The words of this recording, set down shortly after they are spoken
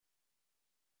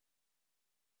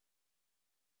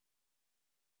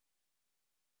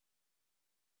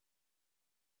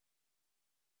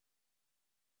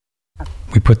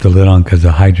we put the lid on because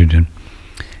of hydrogen.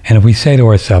 And if we say to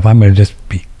ourselves, I'm going to just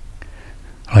be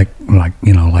like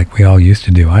we all used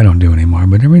to do. I don't do anymore,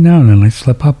 but every now and then I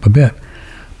slip up a bit.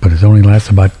 But it only lasts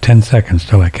about 10 seconds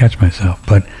till I catch myself.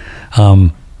 But,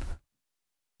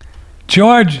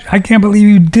 George, I can't believe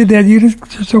you did that. You're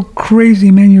so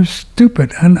crazy, man. You're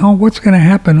stupid. And, what's going to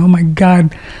happen? Oh, my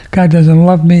God. God doesn't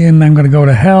love me, and I'm going to go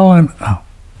to hell. And,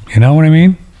 you know what I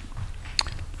mean?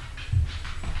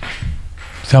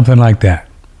 Something like that.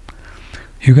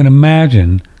 You can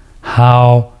imagine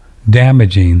how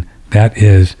damaging that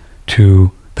is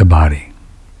to the body.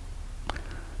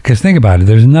 Because think about it.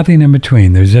 There's nothing in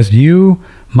between. There's just you,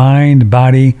 mind,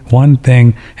 body, one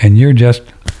thing, and you're just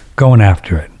going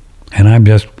after it. And I'm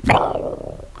just,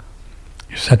 you're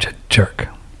such a jerk.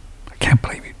 I can't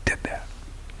believe you did that.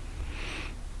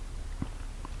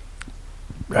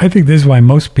 I think this is why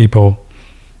most people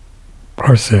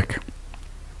are sick.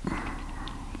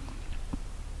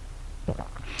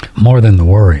 More than the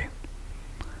worry.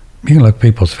 You can look at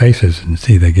people's faces and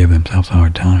see they give themselves a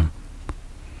hard time.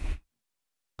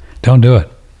 Don't do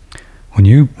it. When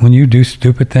you do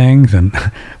stupid things, and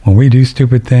when we do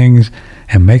stupid things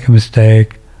and make a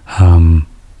mistake, and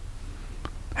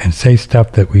say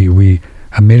stuff that we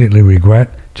immediately regret,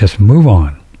 just move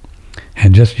on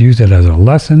and just use it as a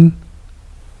lesson,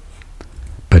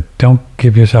 but don't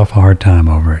give yourself a hard time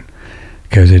over it,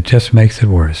 because it just makes it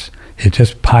worse. It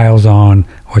just piles on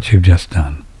what you've just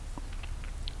done.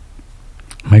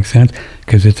 Make sense?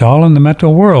 Because it's all in the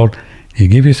mental world. You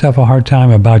give yourself a hard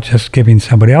time about just giving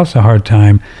somebody else a hard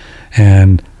time,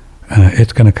 and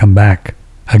it's going to come back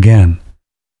again.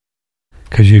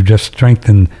 Because you've just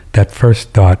strengthened that first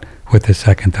thought with the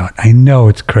second thought. I know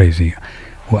it's crazy.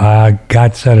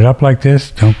 God set it up like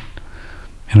this. Don't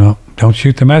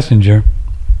shoot the messenger.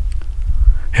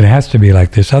 It has to be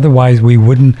like this. Otherwise, we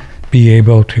wouldn't be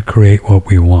able to create what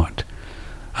we want.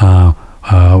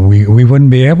 We wouldn't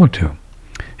be able to.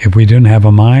 If we didn't have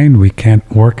a mind, we can't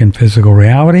work in physical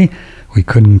reality. We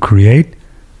couldn't create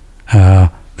the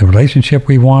relationship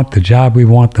we want, the job we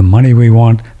want, the money we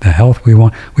want, the health we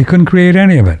want. We couldn't create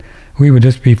any of it. We would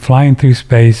just be flying through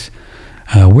space,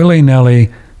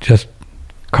 willy-nilly, just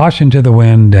caution to the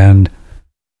wind, and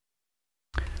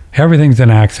everything's an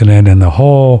accident, and the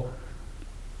whole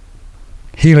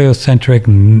heliocentric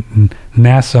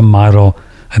NASA model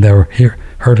that we're here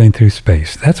hurtling through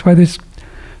space. That's why this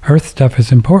Earth stuff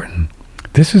is important.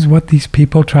 This is what these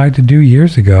people tried to do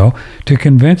years ago to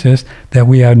convince us that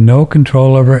we had no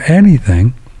control over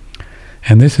anything.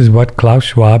 And this is what Klaus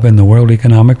Schwab and the World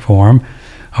Economic Forum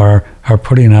are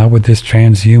putting out with this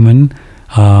transhuman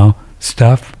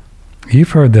stuff.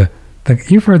 You've heard the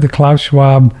Klaus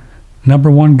Schwab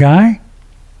 #1 guy?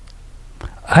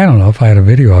 I don't know if I had a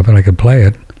video of it, I could play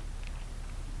it.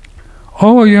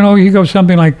 He goes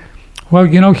something like, well,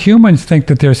 humans think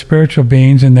that they're spiritual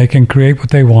beings and they can create what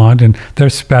they want and they're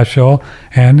special.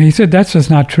 And he said, that's just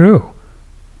not true.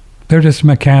 They're just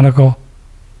mechanical.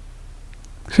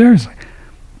 Seriously.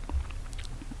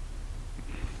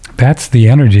 That's the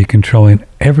energy controlling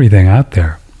everything out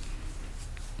there.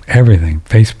 Everything.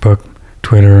 Facebook,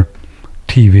 Twitter,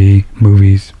 TV,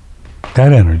 movies.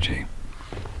 That energy.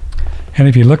 And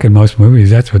if you look at most movies,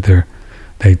 that's what they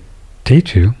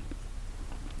teach you.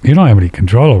 You don't have any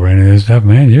control over any of this stuff,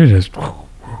 man. You're just...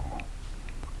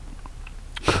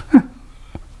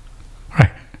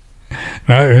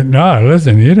 Right. No,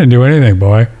 listen, you didn't do anything,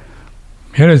 boy.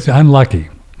 You're just unlucky.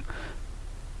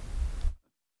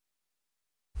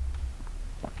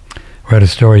 Read a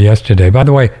story yesterday. By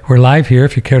the way, we're live here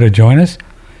if you care to join us.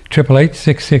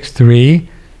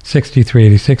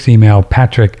 888-663-6386. Email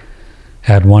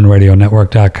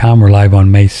patrick@oneradionetwork.com. We're live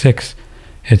on May 6th.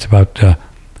 It's about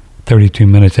 32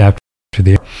 minutes after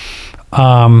the...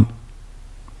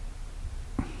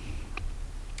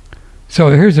 So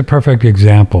here's a perfect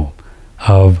example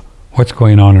of what's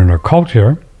going on in our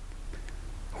culture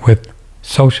with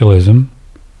socialism,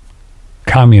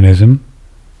 communism,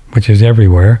 which is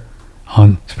everywhere,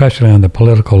 especially on the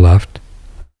political left.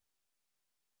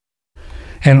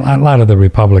 And a lot of the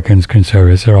Republicans,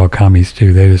 conservatives, they're all commies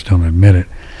too. They just don't admit it.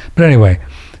 But anyway,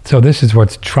 so this is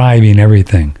what's driving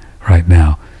everything right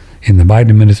now. In the Biden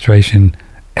administration,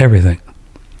 everything.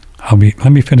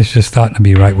 Let me finish this thought and I'll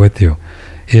be right with you.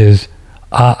 It's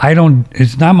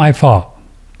not my fault.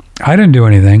 I didn't do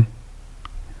anything.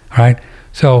 Right?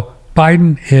 So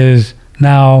Biden is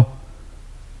now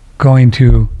going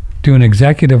to do an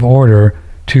executive order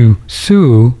to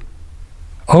sue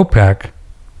OPEC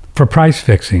for price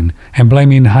fixing and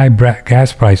blaming high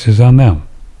gas prices on them.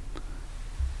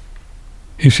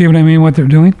 You see what I mean, what they're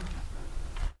doing?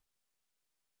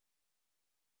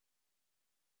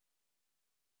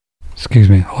 Excuse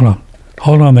me.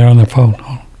 Hold on there on the phone.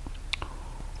 Hold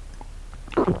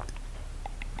on.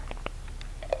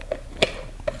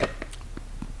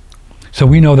 So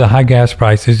we know the high gas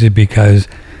prices is because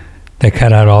they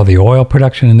cut out all the oil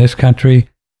production in this country.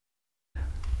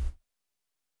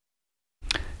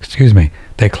 Excuse me.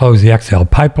 They closed the XL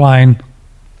pipeline.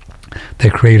 They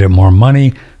created more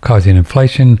money, causing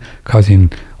inflation,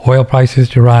 causing oil prices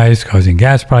to rise, causing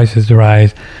gas prices to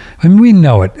rise. I mean, we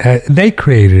know it. They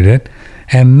created it.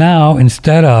 And now,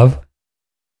 instead of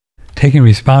taking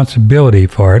responsibility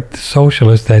for it, the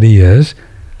socialist that he is,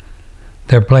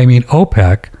 they're blaming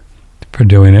OPEC for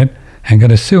doing it and going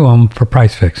to sue them for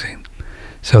price fixing.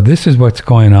 So this is what's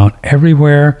going on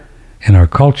everywhere in our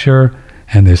culture,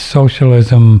 and this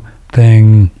socialism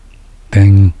thing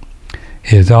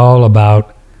is all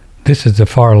about, this is the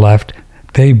far left.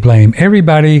 They blame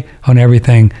everybody on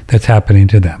everything that's happening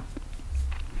to them.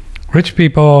 Rich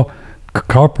people,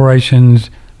 corporations,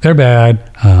 they're bad,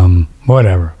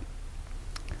 whatever.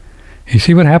 You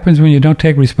see what happens when you don't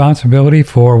take responsibility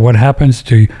for what happens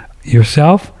to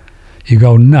yourself? You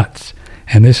go nuts.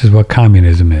 And this is what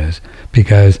communism is,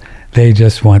 because they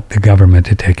just want the government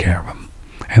to take care of them.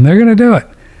 And they're going to do it.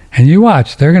 And you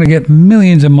watch, they're going to get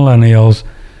millions of millennials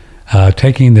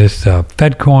taking this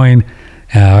Fed coin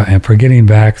and forgetting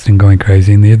vax and going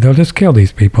crazy. And they'll just kill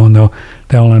these people, and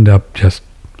they'll end up just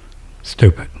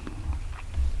stupid.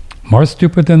 More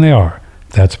stupid than they are.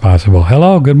 That's possible.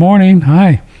 Hello, good morning.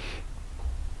 Hi.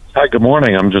 Hi, good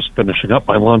morning. I'm just finishing up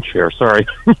my lunch here. Sorry.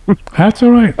 That's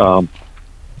all right.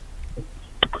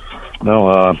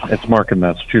 It's Mark in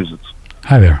Massachusetts.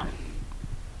 Hi there.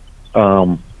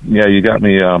 Yeah, you got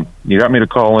me to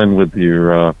call in with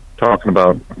your talking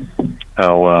about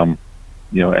how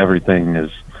everything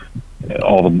is,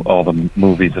 all the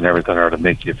movies and everything are to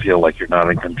make you feel like you're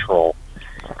not in control,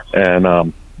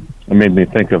 and it made me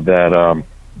think of that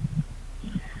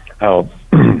how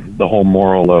the whole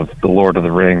moral of the Lord of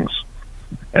the Rings,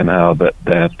 and how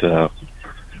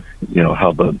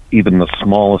how even the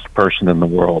smallest person in the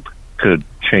world could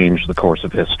change the course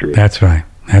of history. That's right.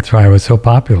 That's why it was so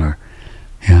popular.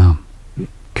 Yeah,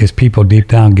 because people deep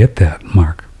down get that,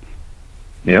 Mark.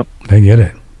 Yep, they get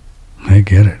it.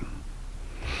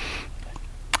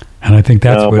 And I think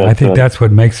that's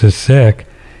what makes us sick,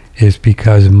 is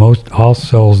because all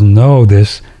souls know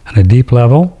this on a deep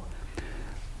level,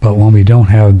 but when we don't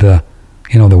have the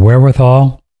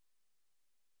wherewithal,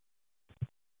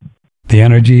 the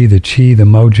energy, the chi, the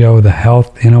mojo, the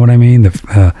health, you know what I mean,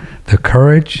 the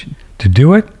courage to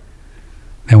do it,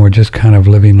 then we're just kind of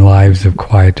living lives of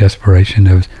quiet desperation,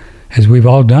 as we've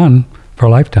all done for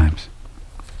lifetimes.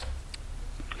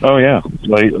 Oh yeah,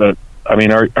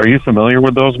 are you familiar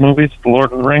with those movies, The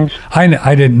Lord of the Rings? I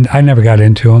never got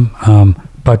into them,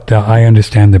 but I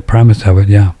understand the premise of it.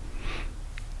 Yeah.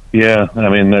 Yeah, I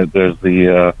mean, there's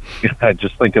the I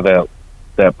just think of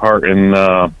that part in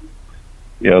the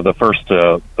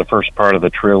first part of the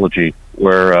trilogy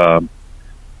where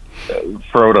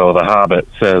Frodo the Hobbit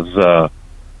says,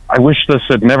 I wish this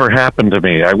had never happened to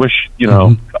me. I wish,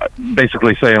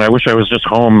 basically saying, I wish I was just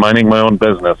home minding my own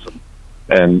business.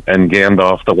 And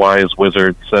Gandalf, the wise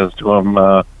wizard, says to him,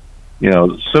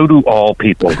 so do all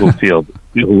people who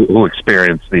who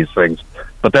experience these things.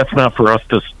 But that's not for us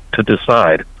to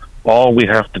decide. All we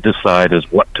have to decide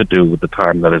is what to do with the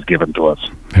time that is given to us.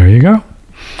 There you go.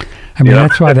 I mean,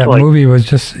 that's why that movie was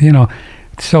just,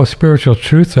 so spiritual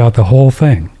truth throughout the whole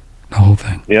thing. The whole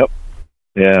thing. Yep.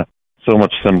 Yeah. So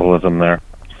much symbolism there.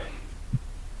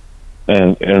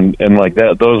 And like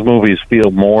that, those movies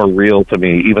feel more real to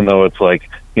me, even though it's like,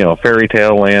 fairy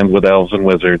tale land with elves and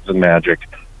wizards and magic.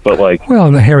 But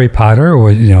the Harry Potter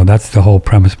was, that's the whole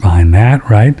premise behind that,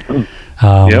 right?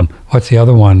 Yep. What's the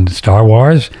other one? Star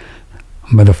Wars.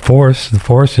 But the Force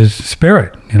is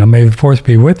spirit. May the Force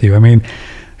be with you. I mean,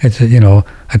 it's a $1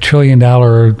 trillion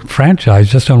franchise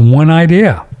just on one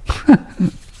idea.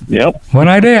 Yep. One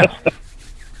idea.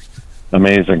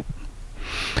 Amazing.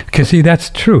 Because see, that's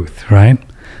truth, right?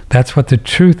 That's what the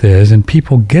truth is, and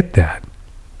people get that.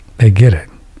 They get it.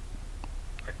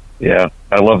 Yeah,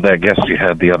 I love that guest you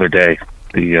had the other day,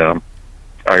 the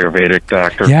Ayurvedic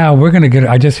doctor. Yeah, we're going to get.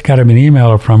 I just got an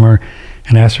email from her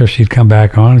and asked her if she'd come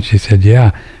back on, and she said,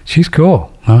 "Yeah, she's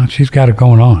cool. She's got it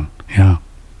going on." Yeah.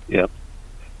 Yep.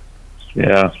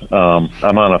 Yeah,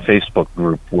 I'm on a Facebook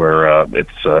group where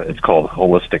it's called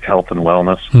Holistic Health and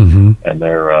Wellness, and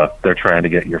they're trying to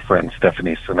get your friend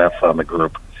Stephanie Seneff on the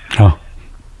group. Oh.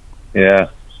 Yeah,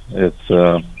 it's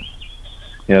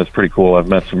pretty cool. I've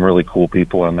met some really cool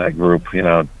people in that group.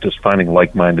 Just finding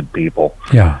like-minded people.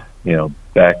 Yeah.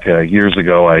 Back years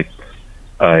ago,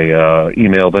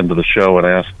 emailed into the show and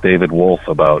asked David Wolf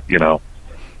about,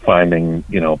 finding,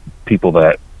 people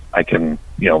that I can,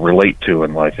 relate to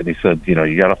in life. And he said, you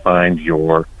got to find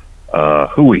your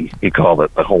hui. He called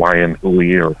it the Hawaiian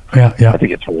hui, or yeah. I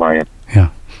think it's Hawaiian.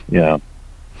 Yeah.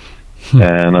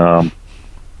 And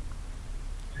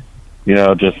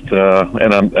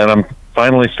and I'm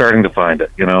finally starting to find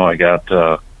it. I got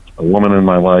a woman in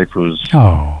my life who's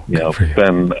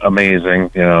been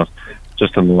amazing.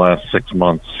 Just in the last 6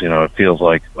 months, it feels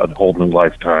like a whole new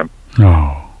lifetime.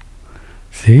 Oh,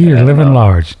 see, you're living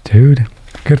large, dude.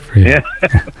 Good for you. Yeah.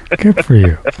 Good for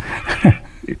you.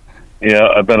 Yeah,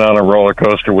 I've been on a roller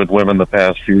coaster with women the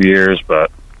past few years,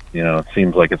 but it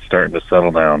seems like it's starting to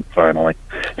settle down finally.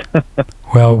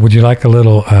 Well, would you like a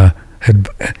little?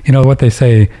 What they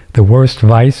say: the worst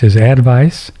vice is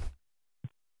advice.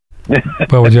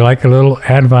 Well, would you like a little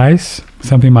advice?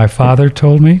 Something my father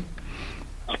told me.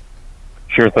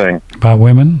 Sure thing. About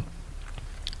women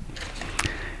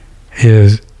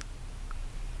is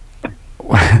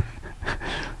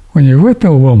when you're with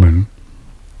a woman,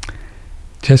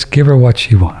 just give her what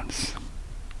she wants.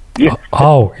 Yeah.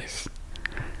 Always.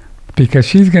 Because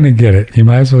she's going to get it. You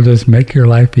might as well just make your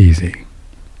life easy.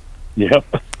 Yep.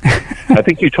 I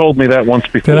think you told me that once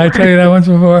before. Did I tell you that once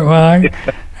before? Well,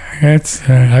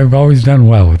 I've always done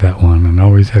well with that one and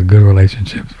always had good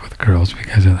relationships with girls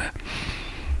because of that.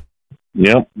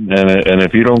 Yep, and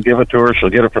if you don't give it to her, she'll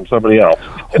get it from somebody else.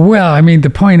 Well, I mean, the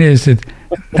point is that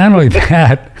not only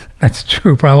that's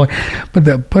true probably,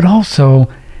 but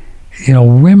also,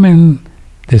 women,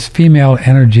 this female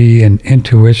energy and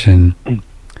intuition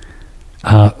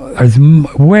is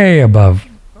way above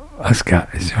us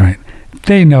guys, right?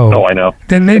 They know. Oh, I know.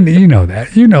 They know that.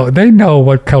 They know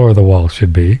what color the wall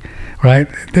should be, right?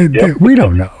 We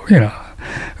don't know.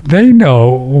 They know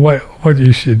what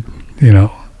you should.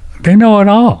 They know it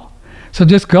all. So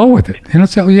just go with it.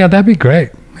 Say, yeah, that'd be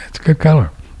great. It's a good color.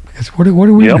 Because what do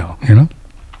we know?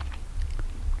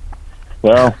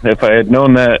 Well, if I had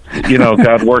known that,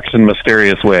 God works in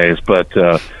mysterious ways. But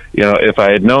if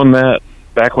I had known that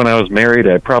back when I was married,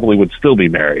 I probably would still be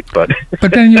married. But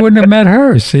then you wouldn't have met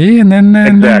her, see? And then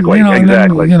exactly.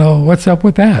 Then, what's up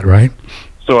with that, right?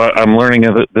 So I'm learning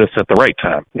this at the right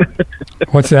time.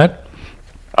 What's that?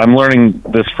 I'm learning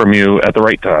this from you at the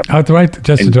right time. At the right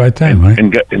time, right? In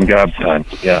God's time,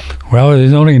 yeah. Well,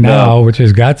 there's only now, which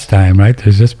is God's time, right?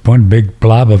 There's just one big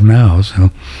blob of now, so.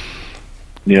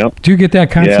 Yep. Do you get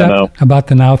that concept about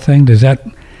the now thing? Does that?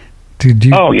 Do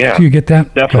you get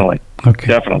that? Definitely. Good. Okay.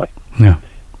 Definitely. Yeah.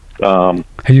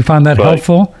 Have you found that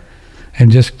helpful?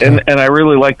 And I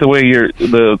really like the way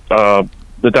the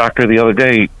doctor the other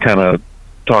day kind of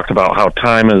talked about how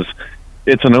time is.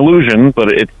 It's an illusion,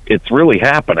 but it's really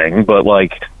happening. But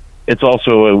it's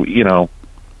also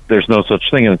there's no such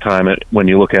thing in time when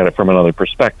you look at it from another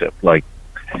perspective.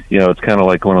 It's kind of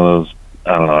like one of those.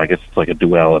 I don't know. I guess it's like a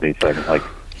duality thing.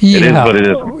 It is, but it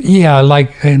isn't. Yeah,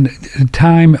 and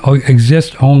time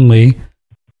exists only.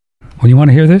 Well, you want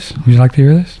to hear this? Would you like to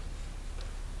hear this?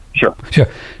 Sure.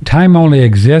 Time only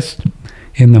exists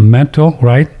in the mental,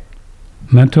 right?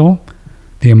 Mental,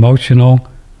 the emotional,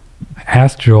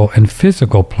 astral, and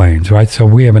physical planes, right? So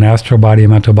we have an astral body, a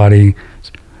mental body,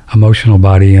 emotional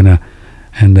body, and a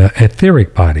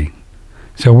etheric body.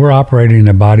 So we're operating in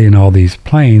a body in all these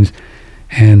planes,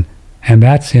 and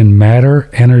that's in matter,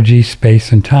 energy,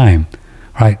 space, and time,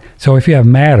 right? So if you have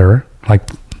matter,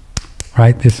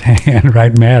 right, this hand,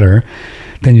 right, matter,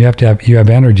 then you have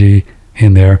energy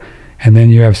in there, and then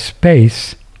you have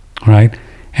space, right?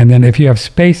 And then if you have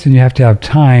space, then you have to have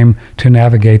time to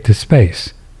navigate the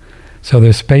space. So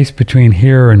there's space between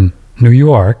here and New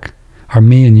York, or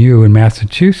me and you in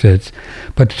Massachusetts,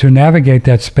 but to navigate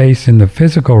that space in the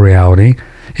physical reality,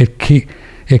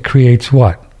 it creates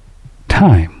what?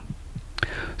 Time.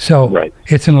 So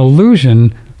It's an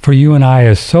illusion for you and I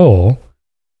as soul,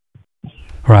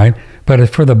 right? But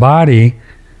for the body,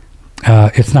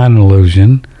 it's not an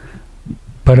illusion.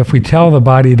 But if we tell the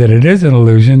body that it is an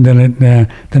illusion, then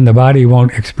the body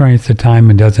won't experience the time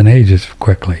and doesn't age as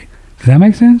quickly. Does that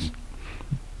make sense?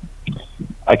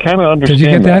 I kind of understand.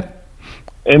 Did you get that?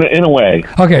 In a way.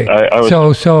 Okay.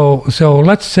 So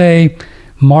let's say,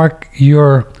 Mark,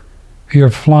 you're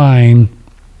flying,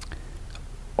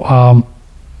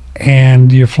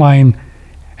 and you're flying,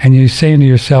 and you're saying to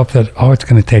yourself that, it's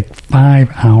going to take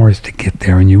 5 hours to get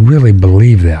there, and you really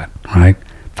believe that, right?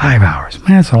 5 hours,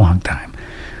 man, that's a long time.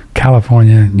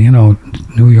 California,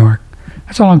 New York,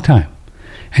 that's a long time.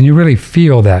 And you really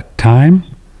feel that time,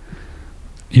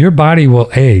 your body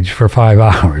will age for 5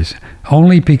 hours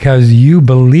only because you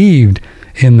believed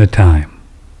in the time.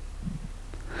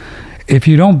 if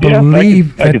you don't Yeah,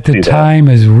 believe I that could the see that. time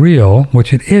is real,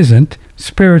 which it isn't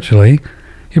spiritually,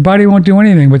 your body won't do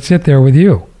anything but sit there with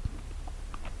you.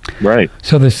 Right.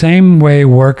 So the same way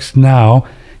works now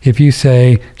if you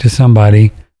say to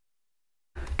somebody,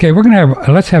 okay,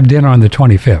 let's have dinner on the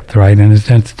 25th, right? And it's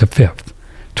the 5th,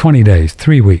 20 days,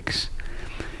 3 weeks.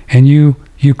 And you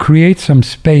create some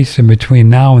space in between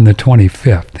now and the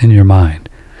 25th in your mind.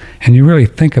 And you really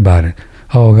think about it.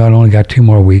 Oh, God, I only got 2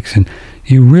 more weeks. And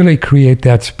you really create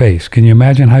that space. Can you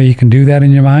imagine how you can do that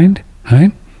in your mind?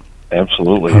 Right?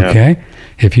 Absolutely. Yeah. Okay.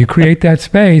 If you create that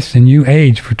space and you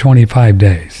age for 25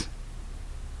 days.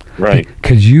 Right.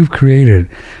 Because you've created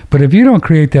it. But if you don't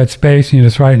create that space and you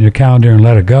just write it in your calendar and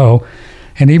let it go,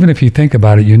 and even if you think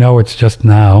about it, you know it's just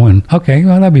now, and okay,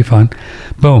 well, that'd be fun.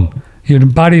 Boom. Your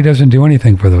body doesn't do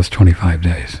anything for those 25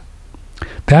 days.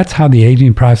 That's how the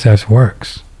aging process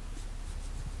works.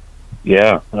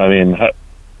 Yeah. I mean,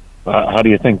 how do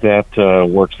you think that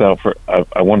works out for?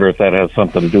 I wonder if that has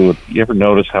something to do with. You ever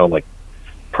notice how like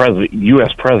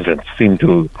U.S. presidents seem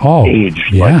to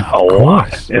age like a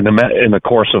lot in the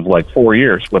course of like 4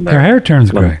 years when their hair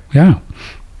turns gray. Yeah.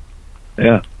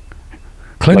 Yeah.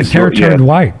 Clinton's hair turned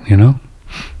white. You know.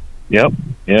 Yep.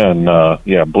 Yeah,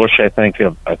 and Bush. I think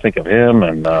of him,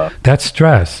 and that's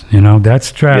stress. You know, that's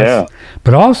stress. Yeah.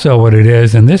 But also, what it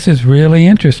is, and this is really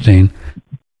interesting.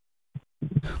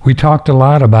 We talked a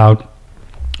lot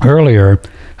earlier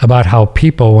about how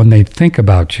people, when they think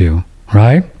about you,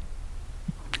 right?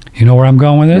 You know where I'm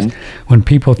going with this? Mm-hmm. When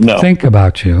people think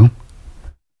about you,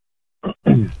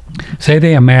 say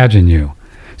they imagine you.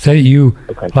 Say you,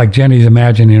 like Jenny's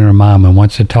imagining her mom and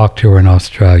wants to talk to her in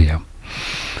Australia.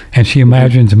 And she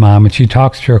imagines Mom and she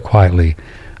talks to her quietly.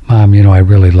 Mom, you know, I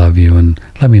really love you and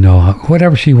let me know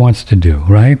whatever she wants to do,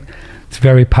 right? It's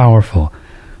very powerful.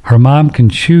 Her mom can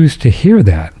choose to hear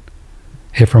that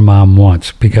if her mom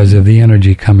wants because of the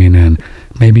energy coming in.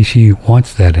 Maybe she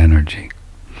wants that energy.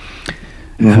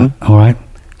 Mm-hmm. All right?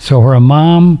 So her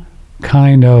mom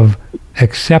kind of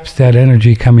accepts that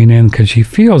energy coming in because she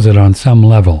feels it on some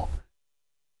level.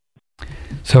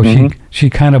 So she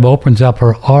kind of opens up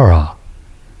her aura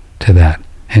to that,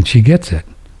 and she gets it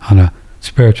on a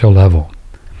spiritual level.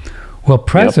 Well,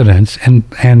 presidents, and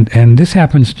this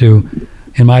happens to,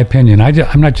 in my opinion, I'm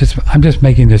just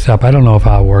making this up. I don't know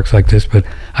how it works like this, but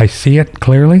I see it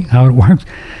clearly how it works.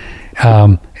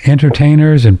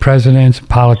 Entertainers and presidents,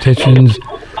 politicians,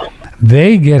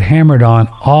 they get hammered on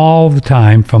all the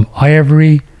time from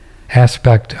every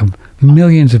aspect of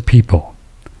millions of people,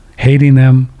 hating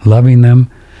them, loving them.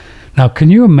 Now,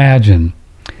 can you imagine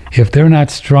if they're not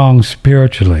strong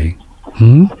spiritually?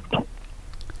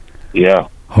 Yeah.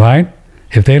 Right?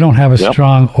 If they don't have a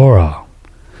strong aura,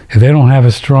 if they don't have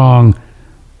a strong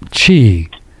chi,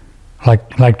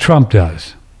 like Trump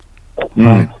does,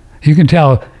 right? You can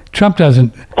tell Trump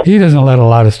doesn't let a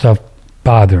lot of stuff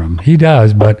bother him. He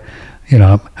does, but, you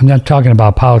know, I'm not talking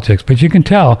about politics, but you can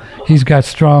tell he's got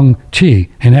strong chi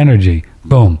and energy.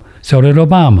 Boom. So did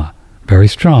Obama. Very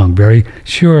strong, very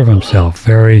sure of himself,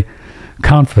 very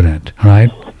confident,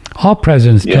 right? All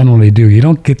presidents generally do. You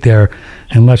don't get there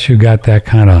unless you got that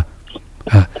kind of...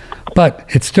 but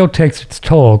it still takes its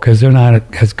toll because they're not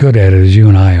as good at it as you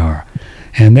and I are.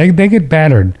 And they get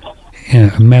battered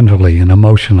mentally and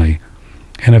emotionally.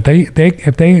 And if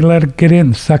they let it get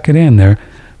in, suck it in there,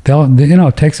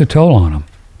 it takes a toll on them.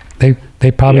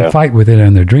 They probably fight with it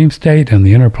in their dream state and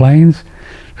the inner planes.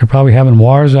 They're probably having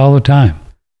wars all the time.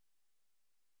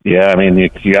 Yeah, I mean,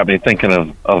 you got me thinking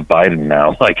of Biden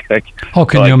now.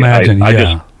 Can you imagine?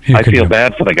 I feel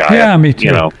bad for the guy. Yeah, me too.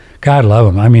 You know, God love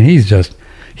him. I mean,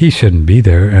 he shouldn't be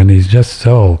there, and he's just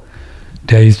so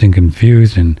dazed and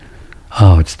confused, and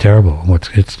it's terrible.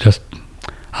 It's just,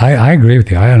 I agree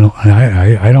with you. I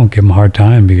don't give him a hard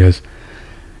time because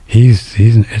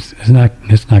it's not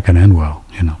going to end well.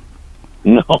 You know.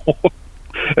 No,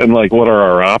 and what are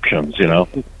our options? You know,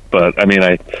 but I mean,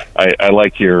 I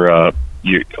like your.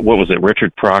 What was it,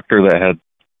 Richard Proctor, that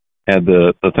had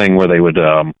the thing where they would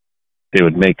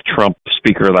make Trump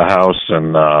Speaker of the House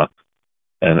and oust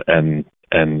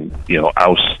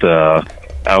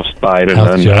Biden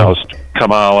and oust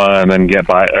Kamala and then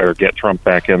get Trump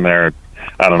back in there.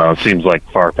 I don't know. It seems like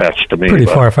far-fetched to me. Pretty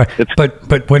far-fetched.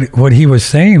 But what he was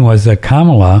saying was that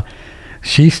Kamala,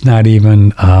 she's not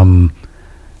even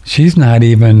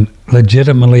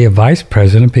legitimately a vice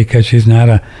president because she's not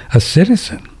a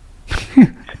citizen.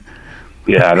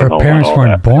 Yeah, I don't know. Her parents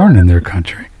weren't born in this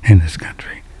country.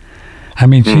 I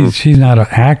mean, she's not an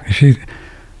act.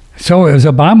 So as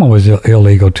Obama was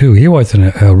illegal too. He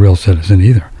wasn't a real citizen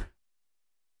either.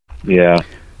 Yeah.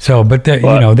 So, but they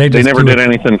just never did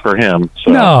anything for him.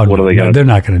 So no, what are they going to? They're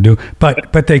not going to do.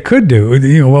 But they could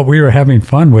do. What we were having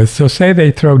fun with. So, say they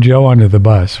throw Joe under the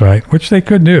bus, right? Which they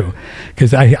could do,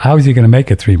 because how is he going to make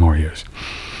it 3 more years?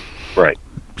 Right.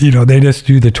 They just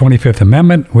do the 25th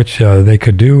Amendment, which they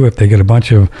could do if they get a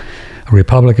bunch of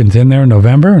Republicans in there in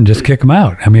November and just kick them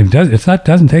out. I mean,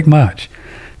 doesn't take much.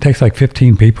 It takes like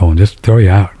 15 people and just throw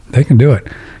you out. They can do it.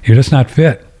 You're just not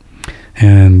fit.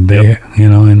 And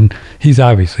and he's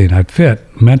obviously not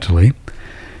fit mentally.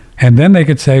 And then they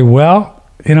could say, well,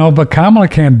 but Kamala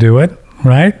can't do it,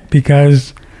 right?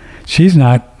 Because she's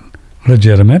not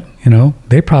legitimate.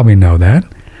 They probably know that.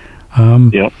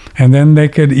 And then they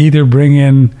could either bring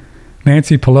in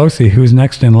Nancy Pelosi, who's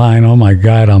next in line. Oh my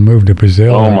God, I'll move to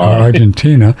Brazil or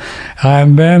Argentina.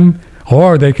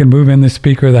 Or they can move in the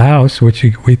Speaker of the House, which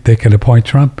they could appoint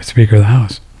Trump Speaker of the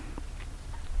House.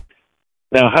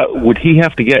 Now, would he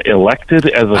have to get elected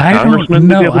as a congressman?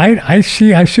 No, I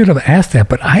should have asked that,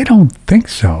 but I don't think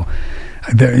so.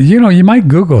 You might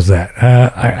Google that.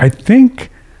 I think,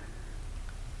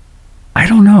 I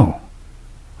don't know.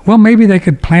 Well, maybe they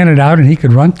could plan it out and he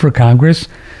could run for Congress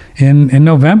in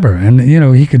November. And,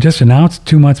 he could just announce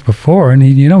 2 months before and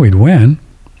he'd win.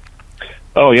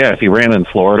 Oh, yeah, if he ran in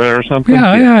Florida or something?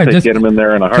 Yeah, just get him in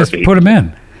there in a heartbeat. Just put him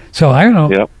in. So, I don't know.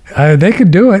 Yep. They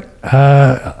could do it.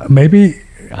 Maybe,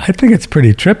 I think it's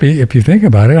pretty trippy if you think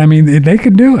about it. I mean, they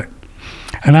could do it.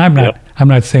 And I'm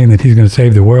not saying that he's going to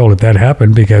save the world if that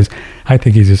happened, because I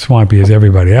think he's as swampy as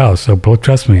everybody else. So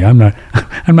trust me, I'm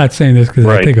not saying this because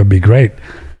I think it'd be great.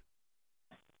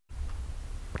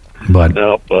 But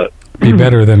be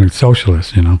better than a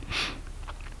socialist,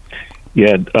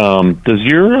 Yeah. Does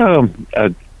your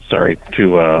sorry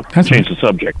to change the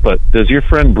subject, but does your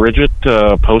friend Bridget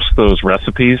post those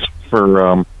recipes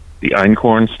for the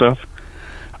einkorn stuff?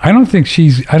 I don't think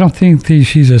she's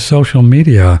a social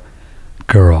media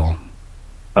girl.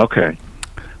 Okay.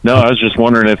 No, I was just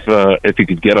wondering if you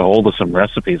could get a hold of some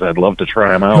recipes. I'd love to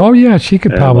try them out. Oh yeah, she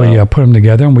could probably put them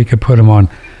together, and we could put them on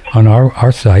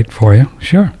our site for you.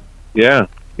 Sure. Yeah.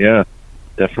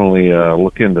 Definitely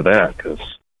look into that, because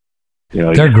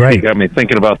they're great. You got me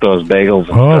thinking about those bagels. And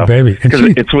stuff. Oh, baby, because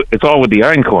it's all with the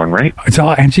einkorn, right? It's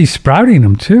all, and she's sprouting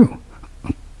them too.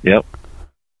 Yep.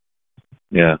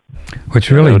 Yeah. Which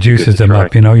really juices them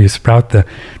up. You sprout the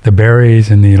berries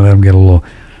and then you let them get a little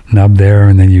nub there,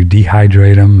 and then you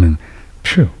dehydrate them, and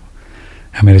phew.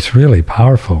 I mean, it's really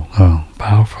powerful.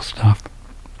 Powerful stuff.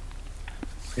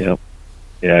 Yep.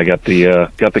 Yeah, I got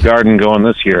the garden going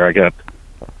this year. I got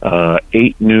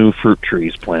 8 new fruit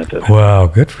trees planted. Wow,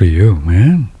 good for you,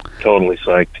 man. Totally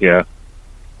psyched. Yeah.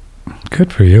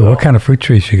 Good for you. What kind of fruit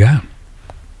trees you got?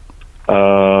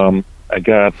 I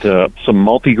got some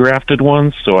multi-grafted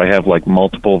ones, so I have like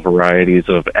multiple varieties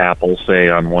of apple, say,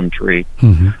 on one tree.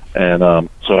 Mm-hmm. And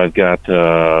so I've got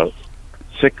 5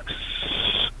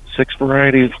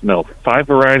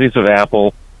 varieties of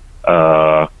apple,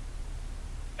 5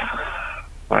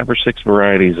 or 6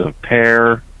 varieties of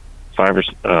pear, 5 or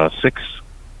 6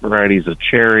 varieties of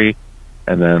cherry,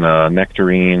 and then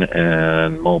nectarine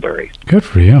and mulberry. Good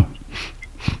for you.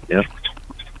 Yep.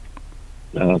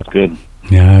 No, that's good.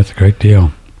 Yeah, that's a great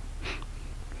deal.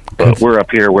 But we're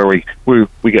up here where we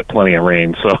get plenty of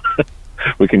rain, so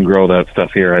we can grow that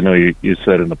stuff here. I know you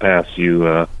said in the past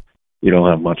you don't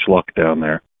have much luck down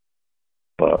there,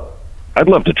 but I'd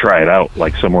love to try it out,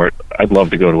 like somewhere. I'd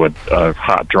love to go to a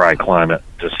hot, dry climate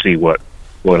to see what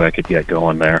I could get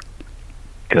going there.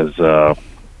 Because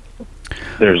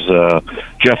there's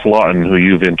Jeff Lawton, who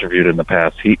you've interviewed in the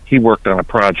past. He worked on a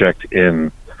project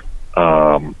in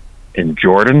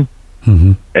Jordan.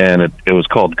 Mm-hmm. And it was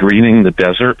called Greening the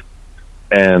Desert,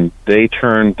 and they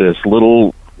turned this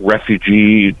little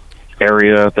refugee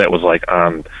area that was like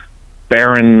on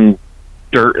barren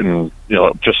dirt and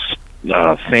just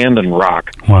sand and rock.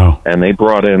 Wow! And they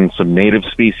brought in some native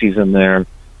species in there,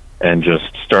 and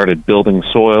just started building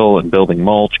soil and building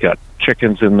mulch. Got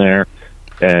chickens in there,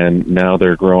 and now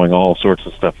they're growing all sorts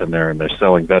of stuff in there, and they're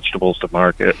selling vegetables to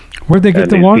market. Where'd they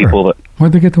get the water?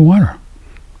 Where'd they get the water?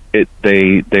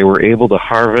 They were able to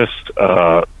harvest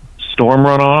storm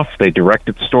runoff. They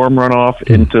directed storm runoff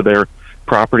into their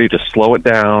property to slow it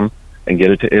down and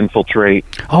get it to infiltrate.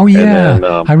 Oh yeah, then,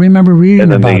 I remember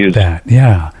reading about that.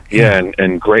 Yeah.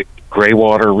 And gray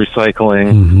water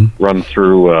recycling run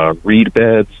through reed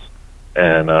beds,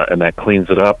 and that cleans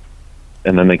it up,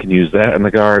 and then they can use that in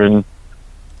the garden.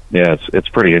 Yeah, it's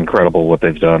pretty incredible what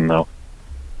they've done though.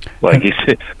 Like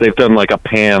they've done like a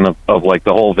pan of like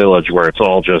the whole village where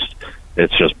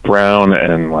it's just brown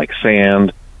and like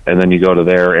sand, and then you go to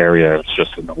their area, it's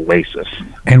just an oasis.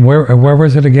 And where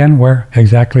was it again? Where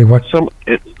exactly? What?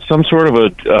 Some sort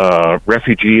of a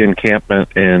refugee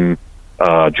encampment in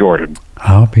Jordan.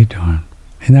 I'll be darned.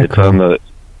 Isn't that it's cool? on the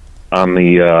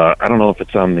I don't know if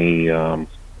it's on the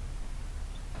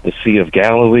Sea of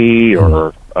Galilee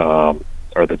or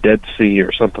the Dead Sea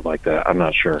or something like that. I'm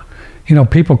not sure. You know,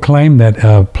 people claim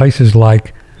that places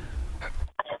like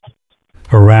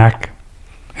Iraq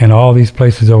and all these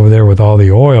places over there with all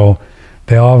the oil,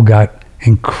 they all got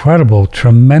incredible,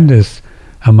 tremendous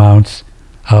amounts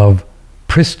of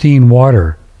pristine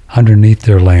water underneath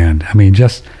their land. I mean,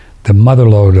 just the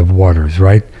motherlode of waters,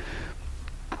 right?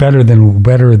 Better than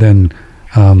water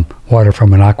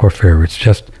from an aquifer. It's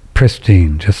just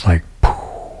pristine, just like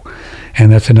poof.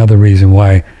 And that's another reason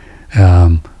why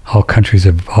all countries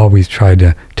have always tried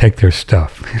to take their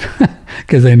stuff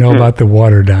because they know about the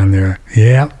water down there.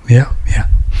 Yeah.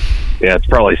 Yeah, it's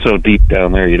probably so deep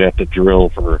down there you'd have to drill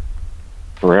for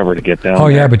forever to get down there. Oh,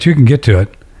 yeah, but you can get to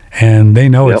it, and they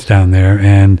know it's down there.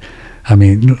 And, I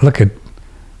mean, look at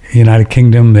United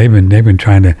Kingdom. They've been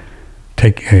trying to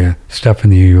take stuff in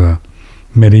the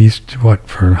Mideast,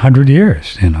 for 100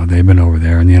 years. You know, they've been over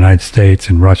there in the United States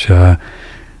and Russia,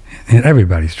 and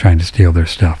everybody's trying to steal their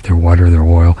stuff, their water, their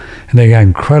oil. And they got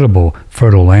incredible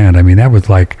fertile land. I mean, that was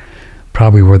like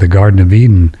probably where the Garden of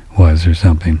Eden was or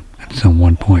something. At some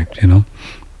one point, you know,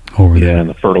 over there. Yeah, and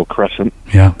the Fertile Crescent.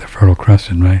 Yeah, the Fertile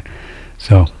Crescent, right?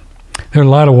 So there's a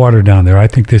lot of water down there. I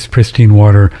think this pristine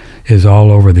water is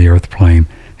all over the earth plane,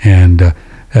 and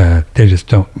they just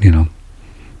don't, you know,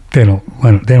 they don't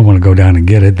want to go down and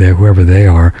get it. Whoever they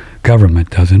are,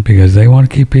 government doesn't, because they want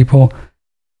to keep people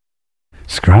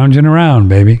scrounging around,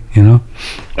 baby, you know.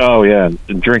 Oh yeah,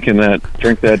 and drink that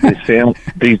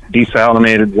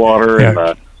desalinated water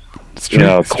and.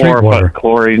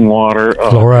 Chlorine water.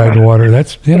 Fluoride water.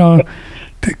 That's, you know,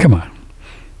 come on.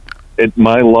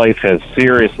 My life has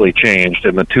seriously changed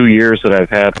in the 2 years that I've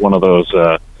had one of those.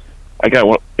 I got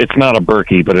one. It's not a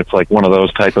Berkey, but it's like one of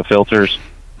those type of filters,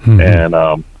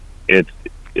 and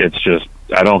it's just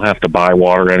I don't have to buy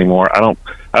water anymore. I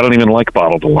don't even like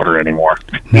bottled water anymore.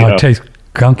 Now it tastes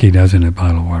gunky, doesn't it?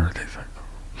 Bottled water.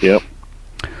 Yep.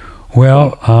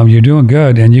 Well, you're doing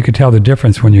good, and you could tell the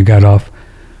difference when you got off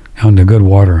on the good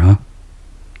water, huh?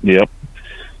 Yep.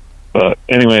 But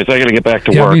anyways, I got to get back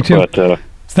to work. Me too. But,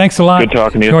 thanks a lot. Good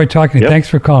talking to you. Enjoy talking to you. Thanks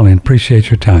for calling. Appreciate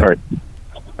your time. All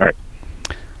right.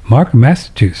 Mark,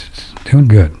 Massachusetts, doing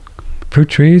good. Fruit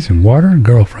trees and water and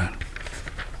girlfriend.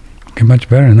 Get much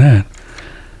better than that.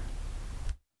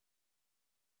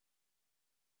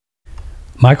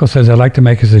 Michael says, I'd like to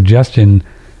make a suggestion,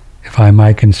 if I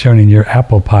might, concerning your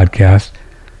Apple podcast.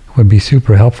 It would be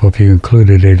super helpful if you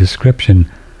included a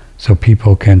description so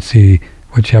people can see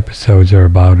which episodes are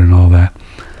about and all that.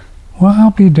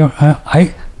 Well, we don't.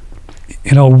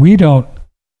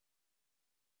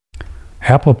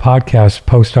 Apple Podcasts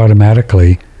post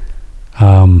automatically.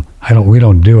 We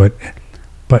don't do it,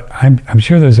 but I'm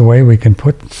sure there's a way we can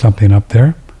put something up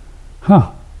there.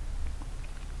 Huh.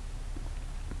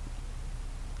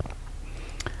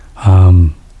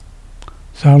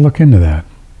 So I'll look into that.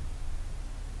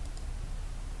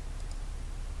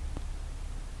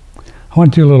 I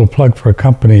want to do a little plug for a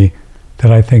company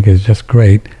that I think is just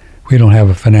great. We don't have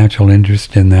a financial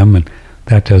interest in them, and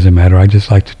that doesn't matter. I just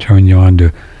like to turn you on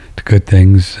to good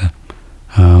things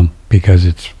because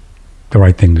it's the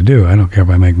right thing to do. I don't care if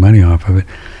I make money off of it.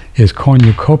 Is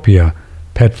Cornucopia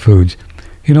Pet Foods.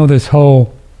 You know, this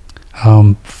whole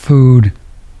food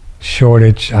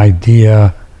shortage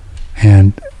idea,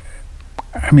 and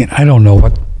I mean, I don't know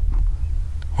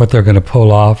what they're going to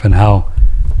pull off and how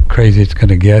crazy it's going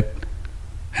to get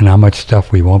and how much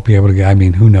stuff we won't be able to get. I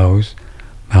mean, who knows?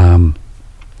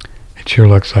 It sure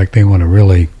looks like they want to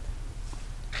really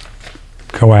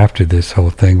go after this whole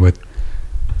thing with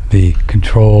the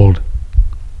controlled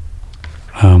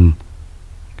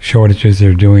shortages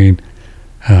they're doing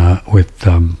with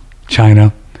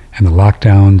China and the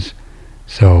lockdowns,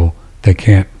 so they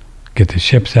can't get the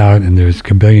ships out, and there's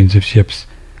billions of ships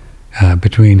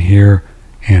between here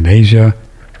and Asia,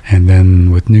 and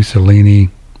then with Mussolini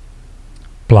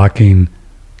blocking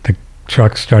the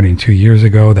trucks starting 2 years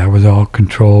ago, that was all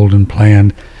controlled and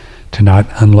planned to not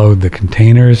unload the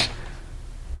containers.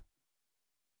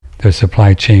 There's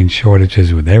supply chain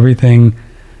shortages with everything,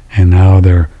 and now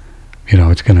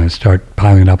it's going to start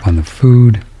piling up on the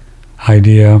food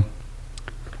idea.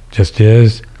 Just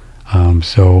is.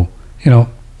 So,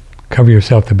 cover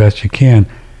yourself the best you can.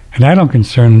 And I don't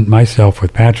concern myself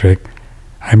with Patrick.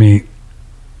 I mean,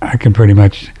 I can pretty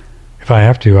much, if I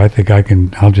have to, I think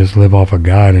I'll just live off of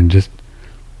God and just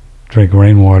drink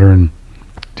rainwater and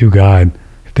to God,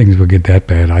 if things would get that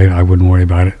bad, I wouldn't worry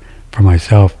about it for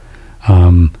myself.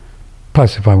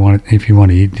 Plus, if you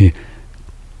want to eat,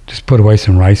 just put away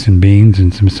some rice and beans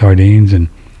and some sardines and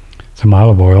some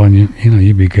olive oil, and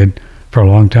you'd be good for a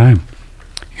long time.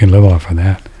 You can live off of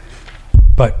that.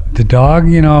 But the dog,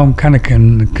 I'm kind of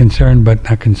concerned, but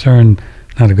not concerned.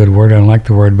 Not a good word. I don't like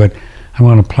the word, but I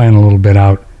want to plan a little bit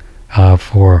out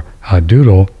for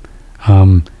Doodle.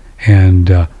 And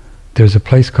there's a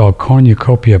place called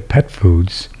Cornucopia Pet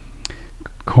Foods,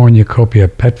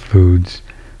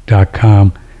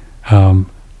 cornucopiapetfoods.com.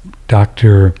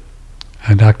 Dr.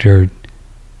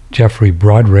 Jeffrey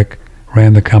Broderick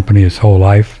ran the company his whole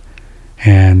life,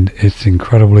 and it's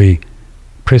incredibly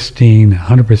pristine,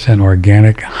 100%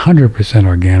 organic, 100%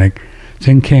 organic. It's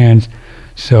in cans,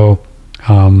 so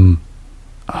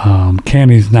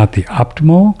candy's not the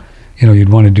optimal. You'd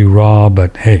want to do raw,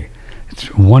 but hey,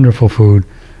 it's wonderful food.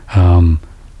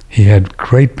 He had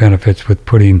great benefits with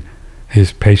putting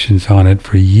his patients on it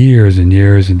for years and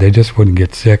years, and they just wouldn't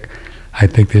get sick. I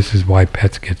think this is why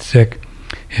pets get sick,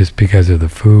 is because of the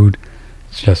food.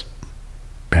 It's just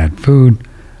bad food.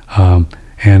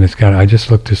 And I just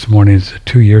looked this morning, it's a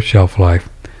 2-year shelf life.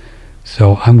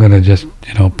 So I'm going to just,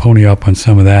 pony up on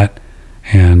some of that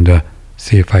and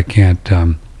see if I can't,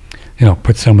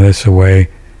 put some of this away.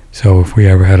 So if we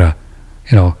ever had a,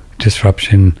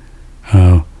 disruption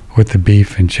with the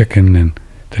beef and chicken and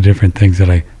the different things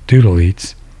that Doodle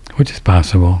eats, which is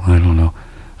possible, I don't know.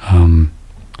 I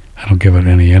don't give it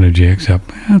any energy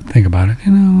except think about it.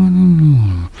 You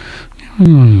know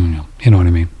what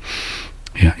I mean?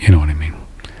 Yeah, you know what I mean.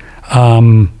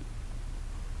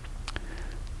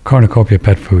 Cornucopia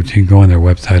Pet Foods. You can go on their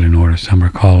website and order some, or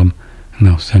call them, and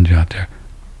they'll send you out there.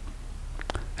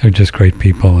 They're just great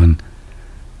people. And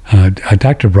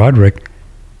Dr. Broderick,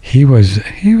 he was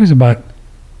about,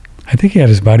 I think he had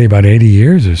his body about 80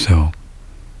 years or so.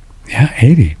 Yeah,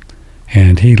 80.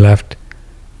 And he left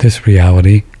this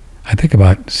reality, I think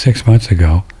about 6 months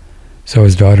ago. So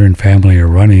his daughter and family are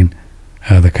running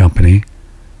the company.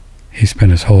 He spent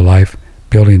his whole life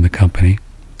building the company.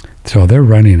 So they're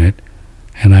running it.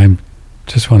 And I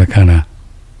just want to kind of,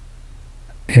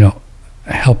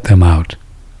 help them out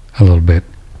a little bit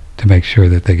to make sure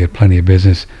that they get plenty of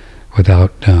business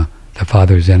without the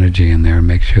father's energy in there, and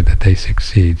make sure that they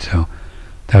succeed. So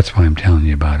that's why I'm telling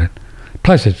you about it.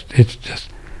 Plus, it's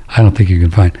just, I don't think you can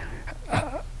find,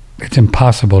 it's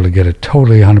impossible to get a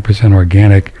totally 100%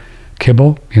 organic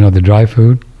kibble, the dry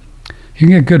food. You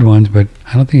can get good ones, but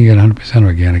I don't think you get 100%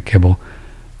 organic kibble.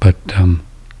 But,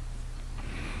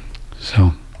 so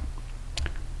I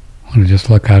want to just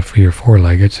look out for your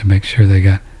four-leggeds and make sure they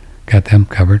got them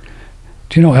covered.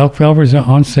 Do you know elk velvet is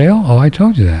on sale? Oh, I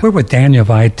told you that. We're with Daniel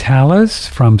Vitalis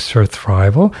from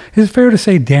Surthrival. Is it fair to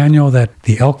say, Daniel, that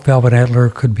the elk velvet antler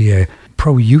could be a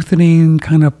pro-euthanaine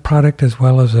kind of product as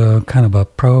well as a kind of a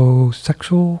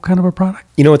pro-sexual kind of a product?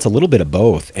 It's a little bit of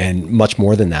both, and much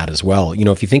more than that as well.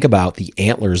 If you think about the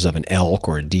antlers of an elk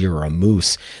or a deer or a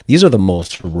moose, these are the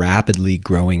most rapidly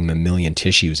growing mammalian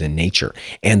tissues in nature,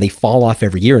 and they fall off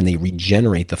every year and they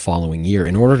regenerate the following year.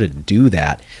 In order to do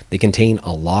that, they contain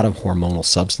a lot of hormonal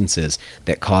substances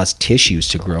that cause tissues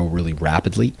to grow really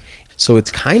rapidly. So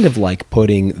it's kind of like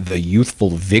putting the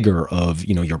youthful vigor of,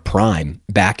 your prime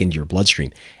back into your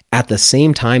bloodstream. At the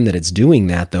same time that it's doing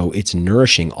that, though, it's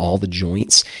nourishing all the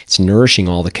joints. It's nourishing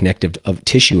all the connective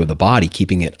tissue of the body,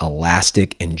 keeping it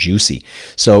elastic and juicy.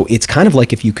 So it's kind of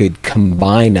like if you could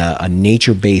combine a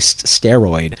nature-based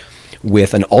steroid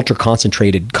with an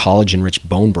ultra-concentrated collagen-rich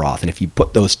bone broth. And if you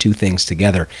put those two things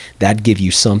together, that'd give you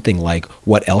something like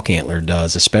what elk antler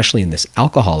does, especially in this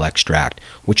alcohol extract,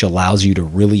 which allows you to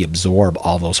really absorb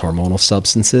all those hormonal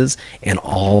substances and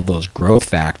all those growth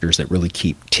factors that really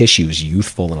keep tissues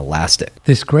youthful and elastic.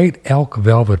 This great elk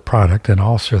velvet product and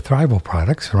all Surthrival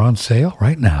products are on sale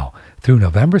right now through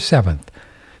November 7th.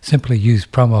 Simply use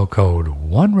promo code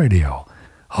ONERADIO.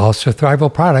 All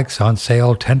Surthrival products on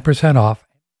sale 10% off.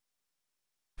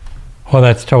 Well,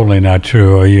 that's totally not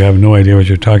true. You have no idea what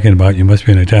you're talking about. You must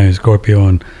be an Italian Scorpio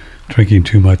and drinking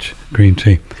too much green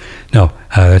tea. No,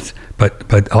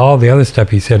 but all the other stuff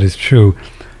he said is true.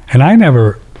 And I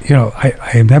never,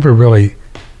 I never really,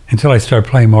 until I started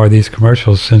playing more of these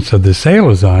commercials since the sale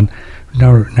was on,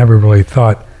 never really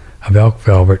thought of elk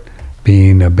velvet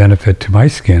being a benefit to my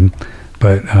skin.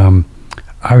 But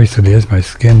obviously it is. My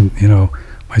skin,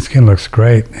 my skin looks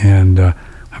great, and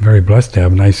I'm very blessed to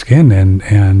have nice skin,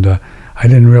 and I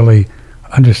didn't really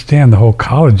understand the whole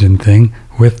collagen thing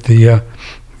with the,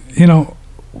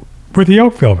 with the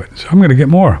elk velvet. So I'm going to get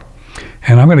more.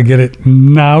 And I'm going to get it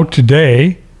now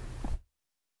today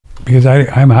because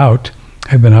I'm out.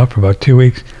 I've been out for about 2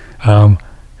 weeks.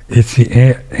 It's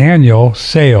the annual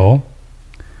sale,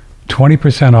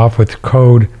 20% off with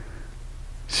code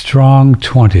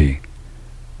STRONG20.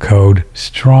 Code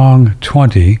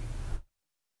STRONG20,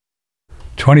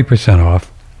 20% off.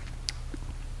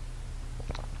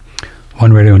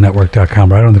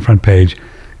 OneRadioNetwork.com, right on the front page.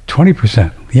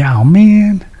 20%. Yeah, oh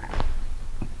man.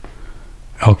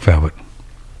 Elk velvet.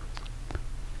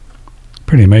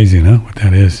 Pretty amazing, huh? What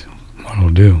that is. What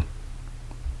it'll do.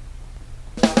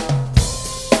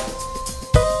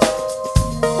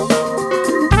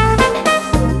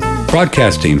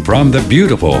 Broadcasting from the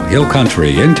beautiful Hill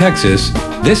Country in Texas,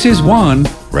 this is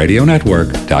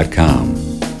OneRadioNetwork.com.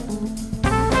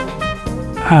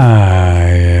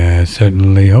 I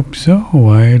certainly hope so.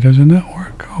 Why doesn't that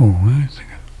work? Oh,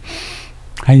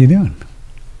 how you doing?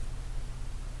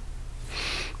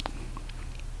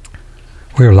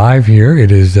 We're live here.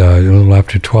 It is a little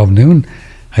after 12 noon.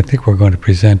 I think we're going to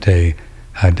present a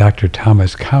Dr.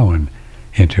 Thomas Cowan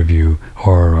interview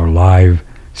or a live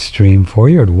stream for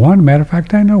you. At one matter of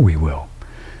fact, I know we will.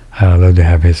 I'd love to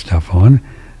have his stuff on.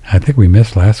 I think we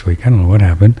missed last week. I don't know what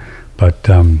happened, but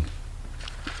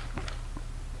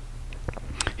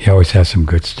he always has some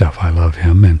good stuff. I love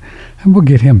him, and we'll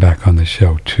get him back on the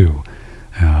show too.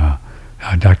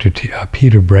 Dr.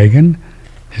 Peter Bregan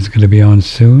is going to be on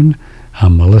soon.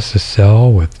 Melissa Sell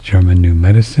with German New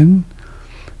Medicine.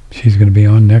 She's going to be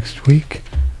on next week.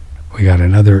 We got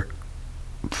another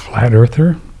flat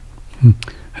earther, a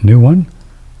new one,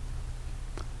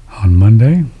 on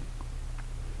Monday.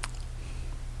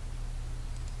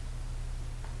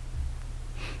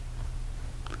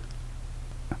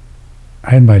 I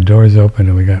had my doors open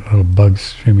and we got little bugs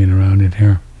streaming around in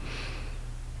here.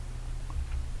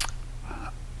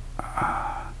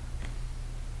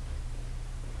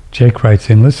 Jake writes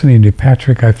in, listening to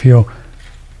Patrick, I feel,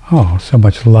 so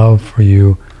much love for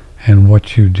you and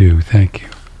what you do. Thank you.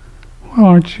 Well,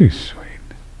 aren't you sweet?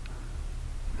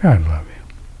 God love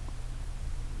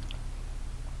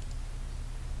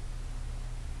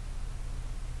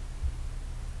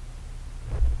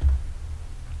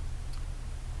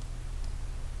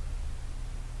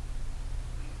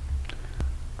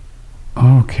you.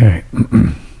 Okay.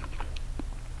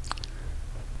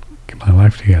 Get my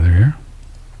life together here.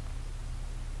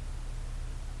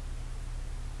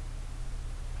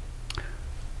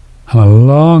 I'm a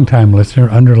long-time listener,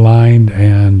 underlined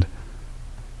and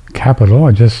capital.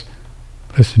 I just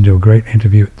listened to a great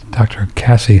interview with Dr.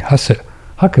 Cassie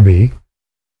Huckabee.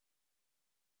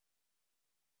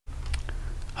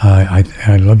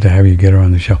 I'd love to have you get her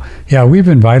on the show. Yeah, we've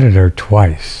invited her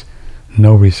twice.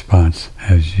 No response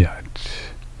as yet.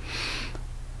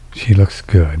 She looks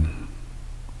good.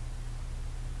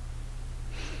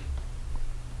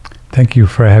 Thank you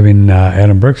for having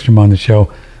Adam Bergstrom on the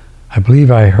show. I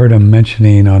believe I heard him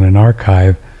mentioning on an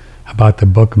archive about the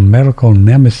book Medical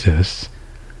Nemesis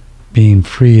being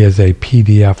free as a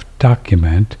PDF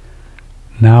document.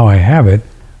 Now I have it.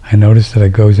 I noticed that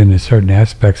it goes into certain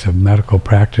aspects of medical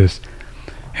practice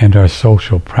and our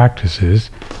social practices,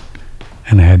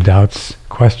 and I had doubts,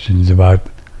 questions about,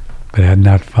 but had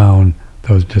not found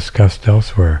those discussed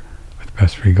elsewhere. With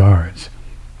best regards.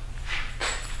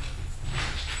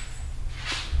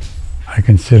 I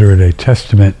consider it a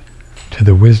testament to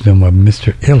the wisdom of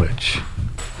Mr. Illich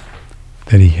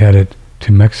that he headed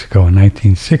to Mexico in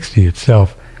 1960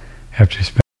 itself after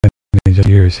spending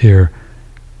years here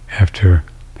after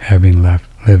having lived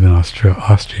in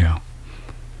Austria.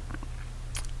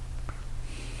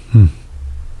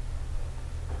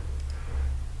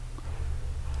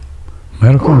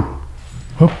 Medical.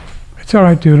 Oh, it's all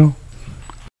right, Doodle.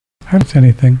 I don't think it's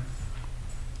anything.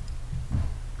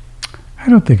 I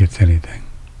don't think it's anything.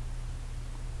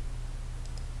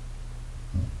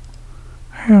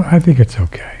 I think it's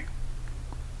okay.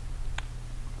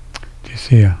 Do you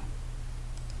see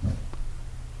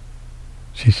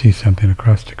she sees something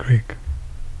across the creek.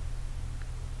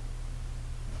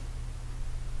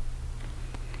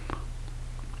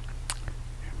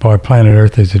 Boy, Planet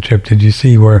Earth is a trip. Did you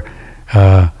see where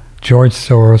George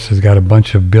Soros has got a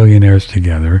bunch of billionaires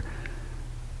together,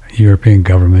 European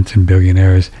governments and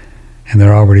billionaires, and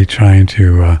they're already trying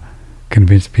to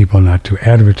convince people not to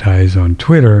advertise on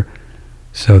Twitter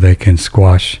so they can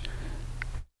squash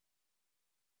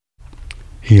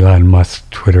Elon Musk's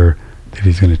Twitter that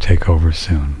he's going to take over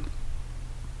soon.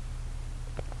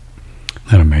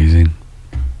 Isn't that amazing?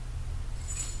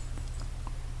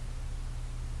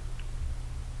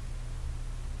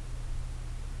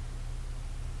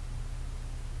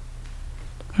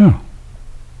 Oh.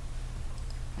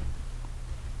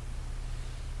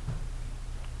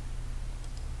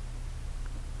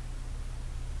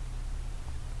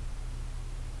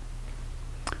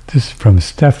 This is from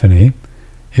Stephanie.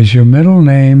 Is your middle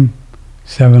name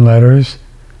 7 letters?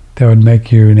 That would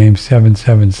make your name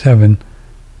 777.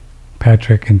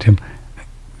 Patrick and Tim.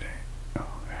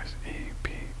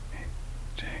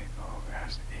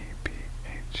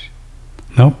 J-O-S-E-P-J-O-S-E-P-H.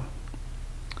 Nope.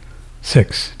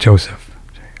 6. Joseph.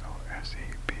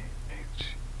 J-O-S-E-P-H.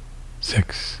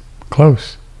 6.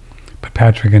 Close. But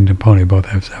Patrick and Timpone both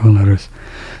have 7 letters.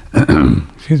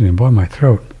 Excuse me, boy, my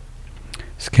throat.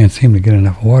 Just can't seem to get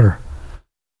enough water.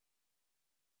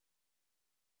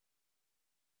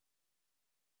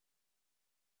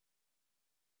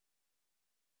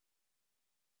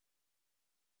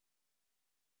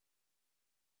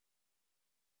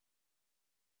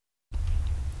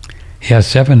 Yeah,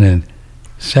 7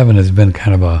 has been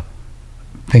kind of a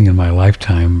thing in my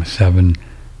lifetime. 7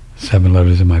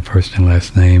 letters in my first and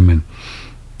last name, and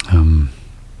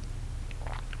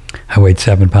I weighed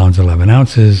 7 pounds 11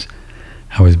 ounces.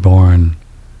 I was born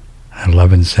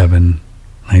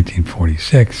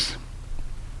 11/7/1946.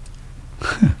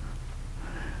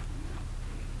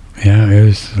 Yeah,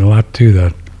 there's a lot to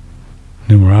the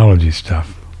numerology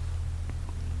stuff.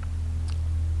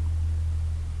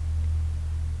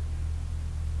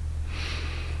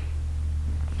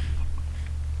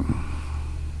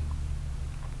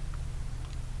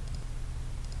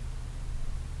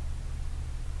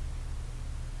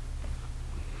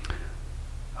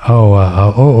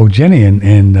 Jenny,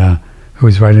 and who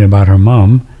was writing about her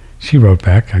mom, she wrote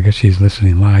back. I guess she's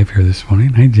listening live here this morning.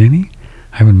 Hi, Jenny.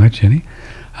 I haven't met Jenny.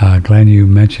 Glad you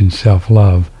mentioned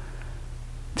self-love.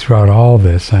 Throughout all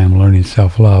this, I am learning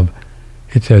self-love.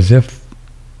 It's as if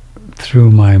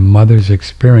through my mother's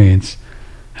experience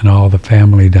and all the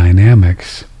family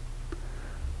dynamics,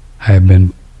 I have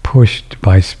been pushed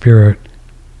by spirit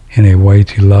in a way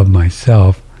to love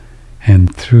myself.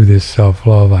 And through this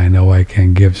self-love, I know I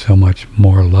can give so much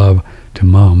more love to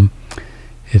Mom.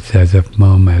 It's as if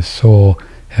Mom as soul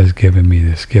has given me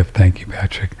this gift. Thank you,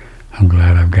 Patrick. I'm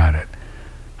glad I've got it.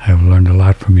 I've learned a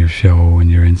lot from your show and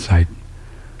your insight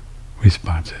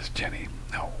responses, Jenny.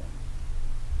 No.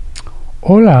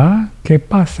 Hola, ¿qué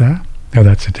pasa? Oh,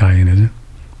 that's Italian, isn't it?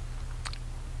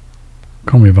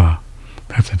 Come va?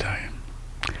 That's Italian.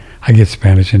 I get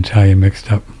Spanish and Italian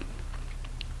mixed up.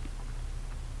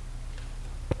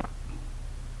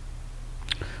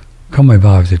 Come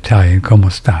va is Italian, como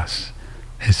estás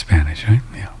is Spanish, right?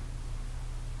 Yeah.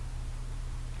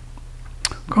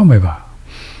 Come va?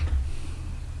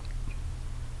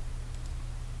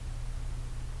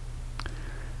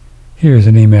 Here's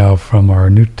an email from our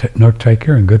note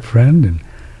taker and good friend and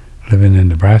living in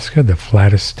Nebraska, the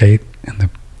flattest state on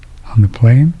the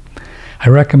plain. I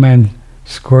recommend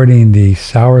squirting the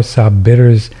soursop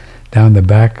bitters down the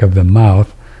back of the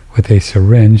mouth with a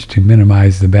syringe to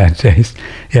minimize the bad taste.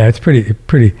 Yeah, it's pretty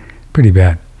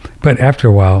bad. But after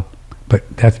a while,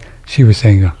 she was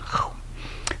saying,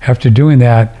 after doing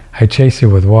that, I chase it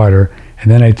with water,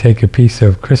 and then I take a piece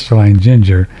of crystalline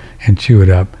ginger and chew it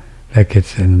up. That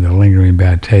gets in the lingering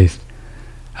bad taste.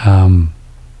 Commenters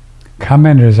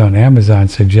on Amazon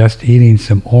suggest eating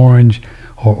some orange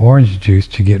or orange juice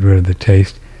to get rid of the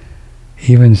taste.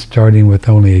 Even starting with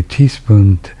only a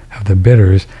teaspoon of the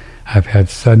bitters, I've had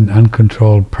sudden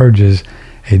uncontrolled purges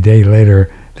a day later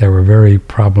that were very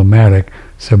problematic,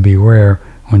 so beware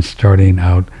when starting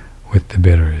out with the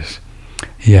bitters.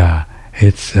 Yeah,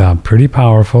 it's pretty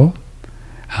powerful,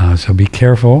 so be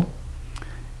careful.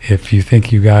 If you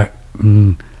think you got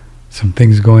some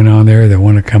things going on there that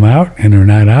want to come out and are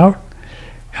not out,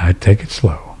 take it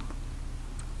slow.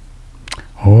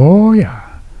 Oh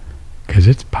yeah, because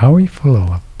it's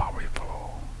powerful.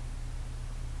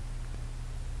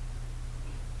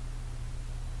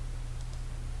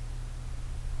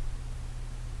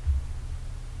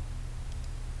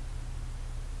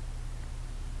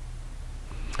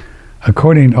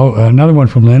 Another one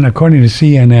from Lynn. According to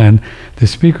CNN, the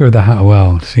Speaker of the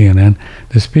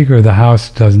House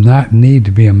does not need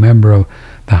to be a member of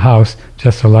the House,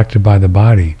 just elected by the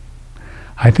body.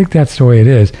 I think that's the way it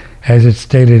is. As it's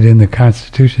stated in the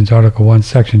Constitution's Article 1,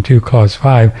 Section 2, Clause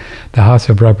 5, the House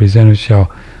of Representatives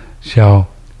shall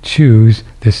choose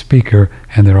the Speaker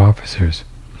and their officers.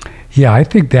 Yeah, I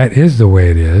think that is the way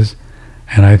it is.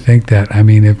 And I think that,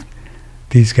 if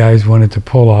these guys wanted to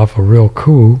pull off a real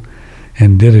coup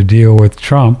and did a deal with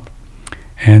Trump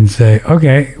and say,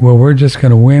 okay, well, we're just going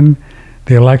to win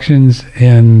the elections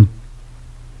in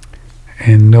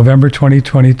November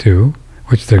 2022,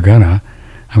 which they're gonna.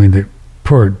 The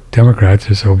poor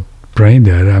Democrats are so brain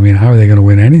dead. How are they going to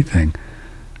win anything?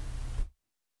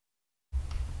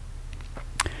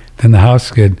 Then the House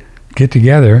could get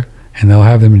together and they'll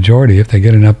have the majority if they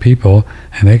get enough people,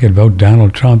 and they could vote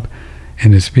Donald Trump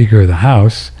into Speaker of the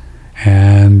House,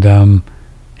 and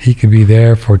he could be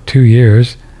there for 2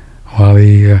 years while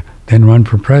he then run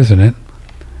for president.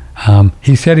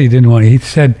 He said he didn't want. He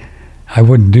said, "I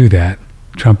wouldn't do that."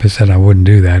 Trump has said, "I wouldn't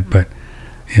do that," but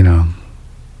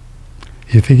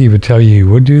you think he would tell you he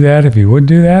would do that if he would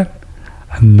do that?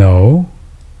 No.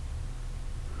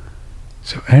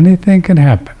 So anything can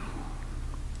happen.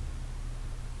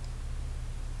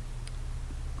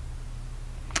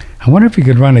 I wonder if he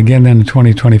could run again then in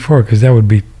 2024, because that would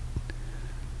be,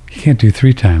 you can't do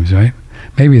 3 times, right?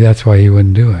 Maybe that's why he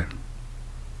wouldn't do it.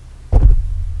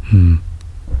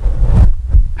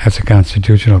 That's a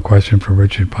constitutional question for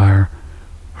Richard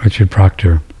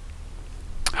Proctor.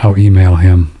 I'll email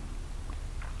him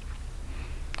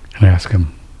and ask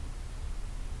him.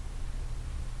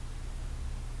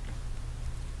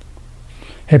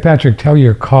 Hey, Patrick, tell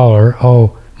your caller,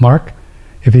 Mark,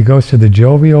 if he goes to the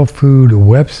Jovial Food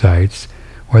websites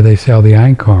where they sell the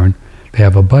einkorn, they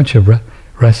have a bunch of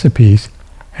recipes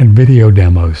and video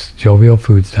demos,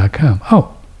 jovialfoods.com.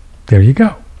 Oh, there you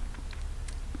go.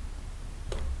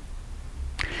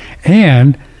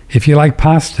 And if you like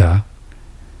pasta,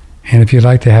 and if you'd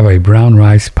like to have a brown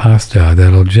rice pasta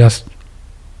that'll just,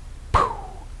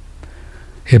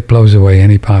 it blows away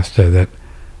any pasta that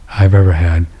I've ever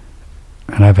had.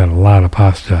 And I've had a lot of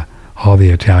pasta, all the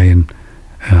Italian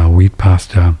wheat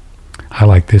pasta. I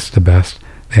like this the best.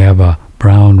 They have a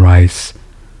brown rice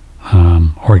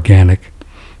organic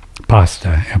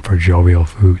pasta and for Jovial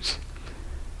Foods.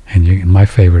 And my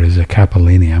favorite is a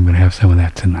capellini. I'm going to have some of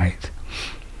that tonight.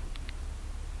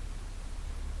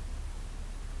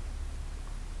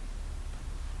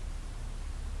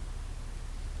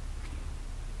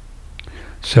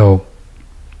 So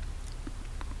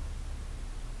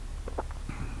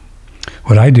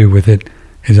what I do with it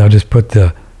is I'll just put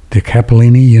the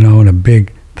capellini, in a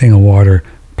big thing of water,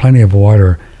 plenty of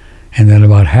water, and then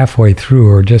about halfway through,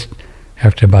 or just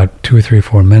after about 2 or 3 or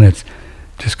 4 minutes,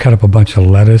 just cut up a bunch of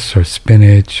lettuce or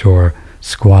spinach or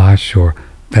squash or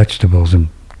vegetables and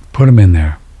put them in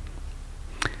there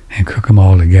and cook them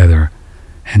all together,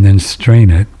 and then strain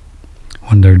it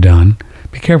when they're done.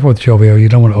 Be careful with Jovial, you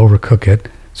don't want to overcook it,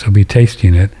 so be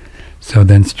tasting it. So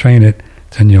then strain it,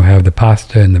 then you'll have the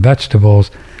pasta and the vegetables,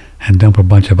 and dump a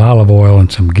bunch of olive oil and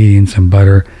some ghee and some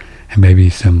butter and maybe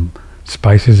some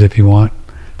spices if you want.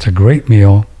 It's a great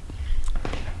meal.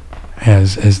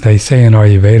 As they say in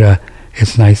Ayurveda,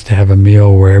 it's nice to have a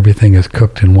meal where everything is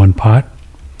cooked in one pot,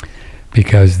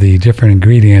 because the different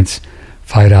ingredients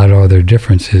fight out all their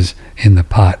differences in the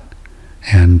pot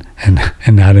and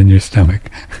not in your stomach.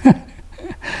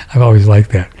 I've always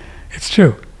liked that. It's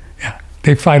true. Yeah,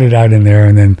 they fight it out in there,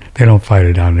 and then they don't fight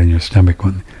it out in your stomach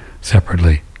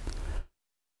separately.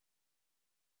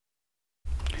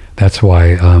 That's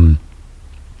why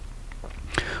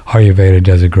Ayurveda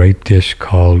does a great dish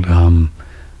called,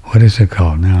 what is it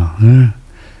called now?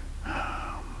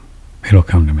 It'll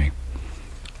come to me.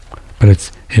 But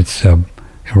it's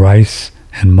rice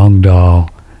and mung dal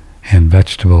and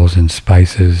vegetables and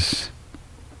spices.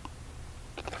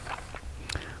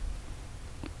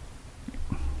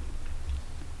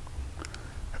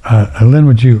 Lynn,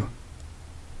 would you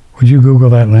Google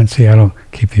that, Lynn? See, I don't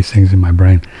keep these things in my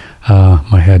brain,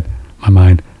 my head, my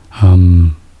mind.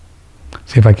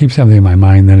 See, if I keep something in my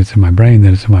mind, then it's in my brain,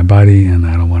 then it's in my body, and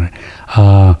I don't want it.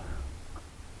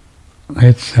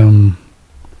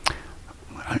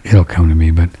 It'll come to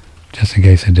me, but just in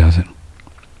case it doesn't.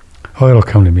 Oh, it'll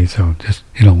come to me, so just,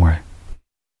 you don't worry.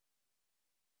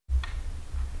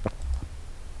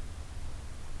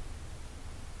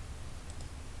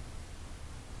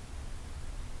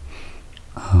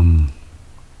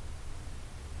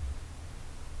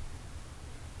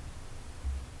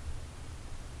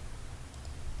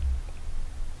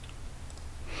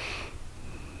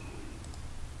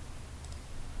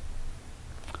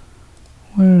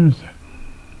 Where is it?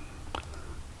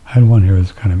 I had one here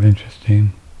that's kind of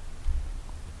interesting.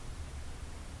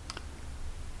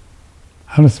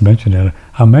 I'll just mention it.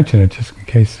 I'll mention it just in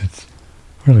case it's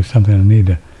really something I need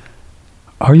to.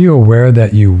 Are you aware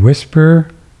that you whisper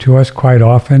to us quite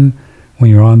often when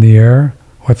you're on the air?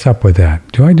 What's up with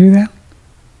that? Do I do that?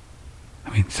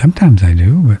 I mean, sometimes I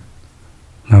do, but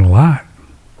not a lot.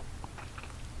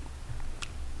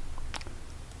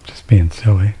 Just being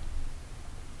silly.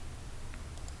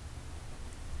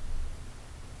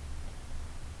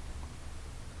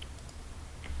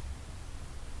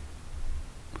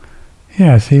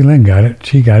 Yeah, see, Lynn got it.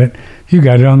 She got it. You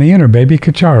got it on the inner, baby.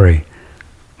 Kachari.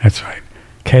 That's right.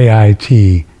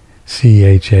 Kitchari.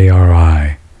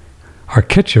 Or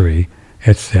kitchery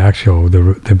it's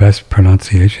the best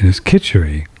pronunciation is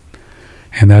Khichdi.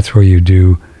 And that's where you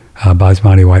do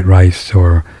basmati white rice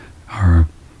or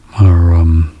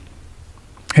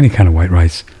any kind of white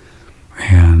rice,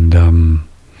 and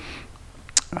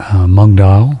mung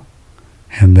dal,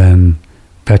 and then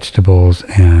vegetables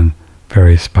and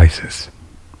various spices.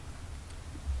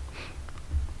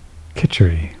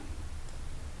 Khichdi.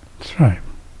 That's right.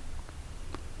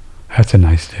 That's a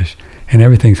nice dish. And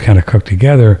everything's kind of cooked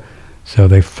together, so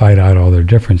they fight out all their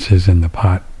differences in the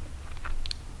pot.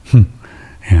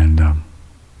 And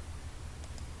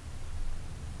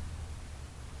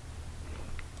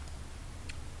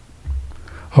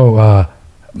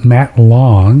Matt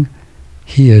Long,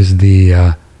 he is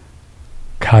the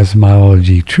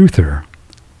cosmology truther.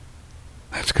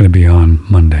 That's going to be on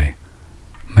Monday.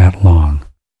 Matt Long.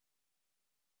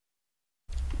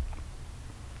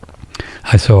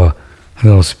 I saw a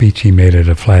little speech he made at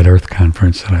a Flat Earth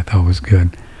conference that I thought was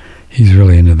good. He's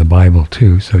really into the Bible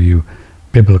too, so you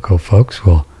biblical folks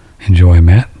will enjoy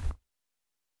Matt.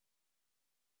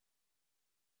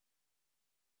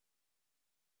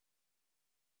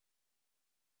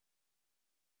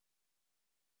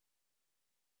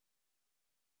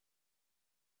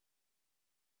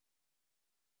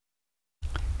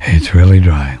 Hey, it's really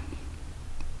dry.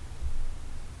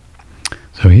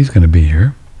 So he's going to be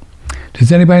here.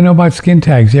 Does anybody know about skin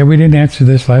tags? Yeah, we didn't answer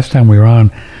this last time we were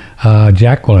on.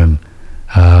 Jacqueline,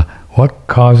 what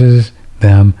causes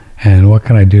them and what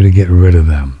can I do to get rid of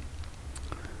them?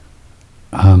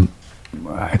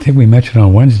 I think we mentioned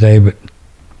on Wednesday, but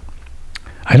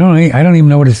I don't even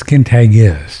know what a skin tag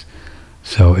is.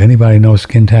 So anybody know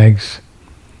skin tags?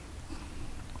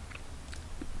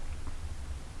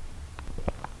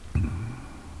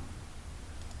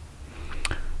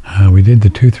 We did the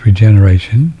tooth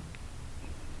regeneration.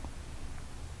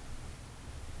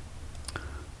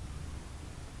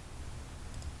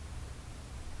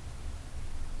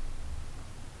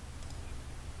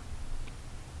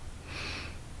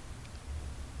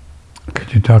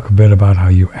 Could you talk a bit about how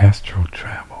you astral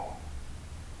travel?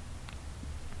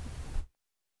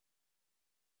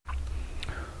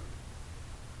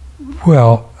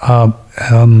 Well,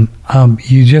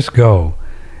 you just go.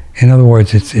 In other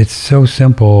words, it's so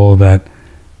simple that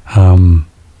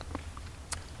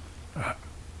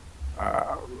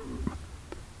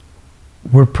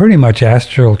we're pretty much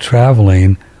astral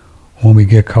traveling when we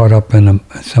get caught up in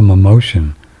some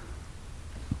emotion.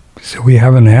 So we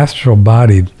have an astral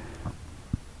body.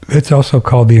 It's also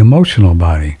called the emotional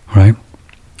body, right?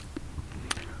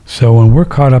 So when we're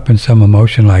caught up in some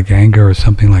emotion like anger or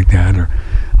something like that,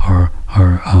 or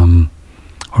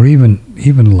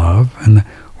even love, and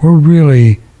we're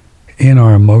really in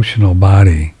our emotional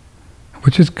body,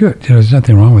 which is good. There's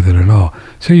nothing wrong with it at all.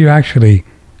 So you're actually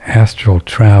astral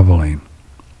traveling,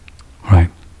 right?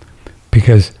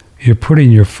 Because you're putting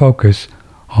your focus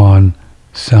on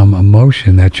some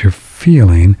emotion that you're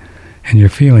feeling, and you're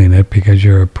feeling it because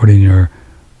you're putting your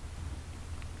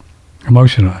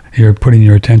you're putting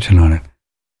your attention on it.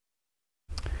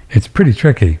 It's pretty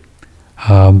tricky.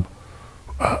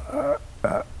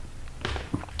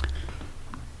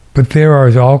 But there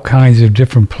are all kinds of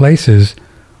different places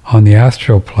on the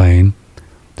astral plane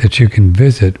that you can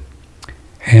visit,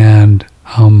 and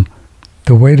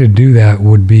the way to do that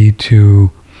would be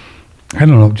to, I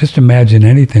don't know, just imagine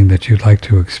anything that you'd like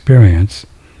to experience.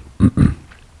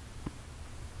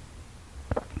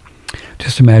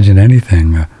 Just imagine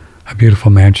anything, a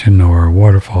beautiful mansion or a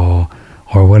waterfall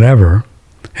or whatever.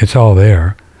 It's all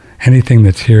there. Anything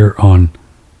that's here on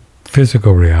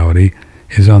physical reality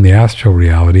is on the astral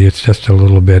reality. It's just a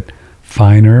little bit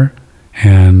finer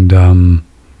and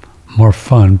more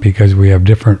fun because we have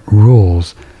different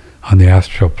rules on the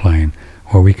astral plane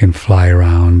where we can fly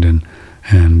around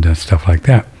and stuff like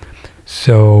that.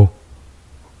 So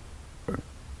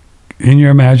in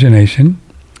your imagination,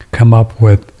 come up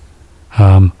with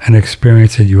an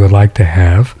experience that you would like to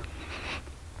have,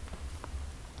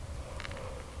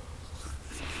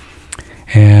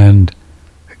 and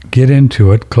get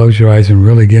into it, close your eyes and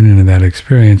really get into that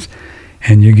experience,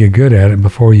 and you get good at it.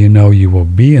 Before you know, you will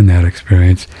be in that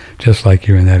experience just like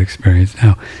you're in that experience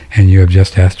now, and you have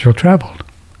just astral traveled.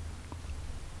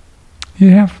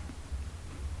 You'll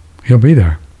be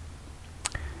there.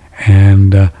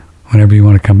 And whenever you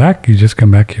want to come back, you just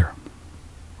come back here.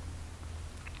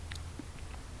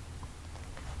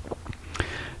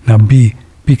 Now be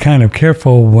kind of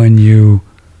careful when you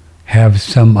have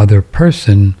some other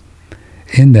person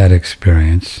in that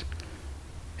experience.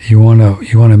 You want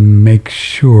to make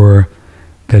sure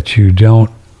that you don't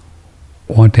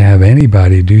want to have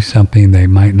anybody do something they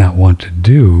might not want to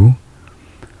do,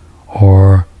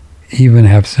 or even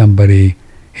have somebody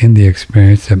in the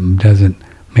experience that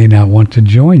may not want to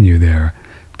join you there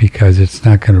because it's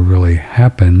not going to really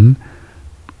happen.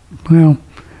 Well,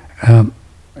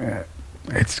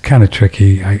 it's kind of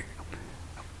tricky.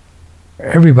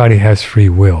 Everybody has free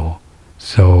will,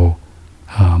 so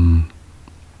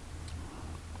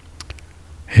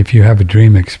if you have a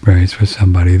dream experience with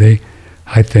somebody,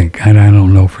 I think, and I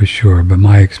don't know for sure, but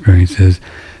my experience is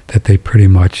that they pretty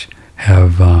much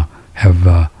have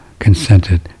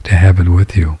consented to have it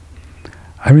with you.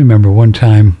 I remember one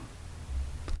time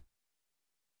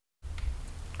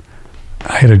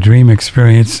I had a dream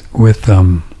experience with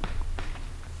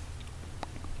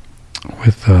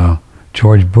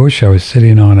George Bush. I was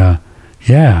sitting on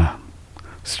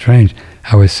strange.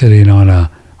 I was sitting on a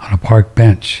park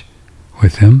bench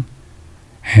with him,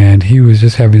 and he was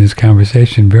just having this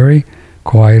conversation, very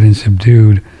quiet and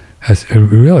subdued. It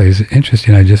really is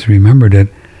interesting. I just remembered it,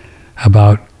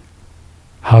 about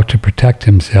how to protect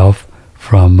himself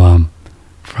from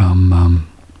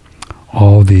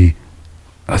all the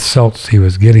assaults he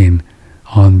was getting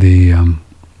on the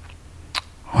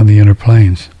inner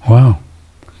planes. Wow,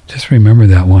 just remember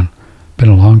that one. Been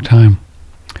a long time.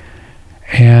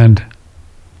 And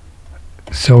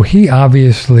so he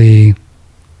obviously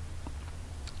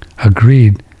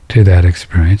agreed to that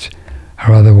experience,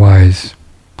 or otherwise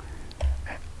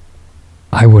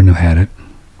I wouldn't have had it.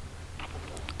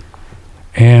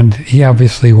 And he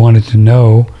obviously wanted to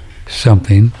know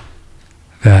something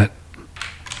that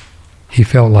he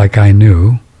felt like I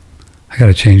knew. I got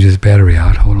to change this battery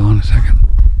out. Hold on a second.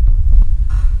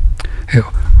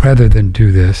 Rather than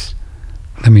do this,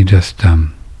 let me just,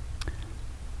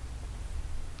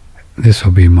 this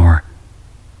will be more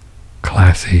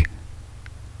classy.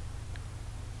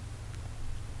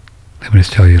 Let me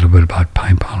just tell you a little bit about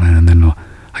pine pollen, and then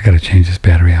I got to change this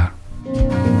battery out.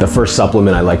 The first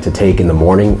supplement I like to take in the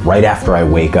morning, right after I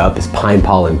wake up, is Pine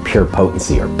Pollen Pure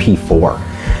Potency, or P4.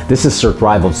 This is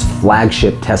Surthrival's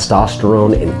flagship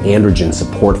testosterone and androgen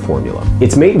support formula.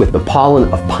 It's made with the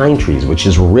pollen of pine trees, which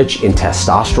is rich in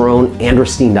testosterone,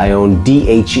 androstenedione,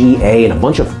 DHEA, and a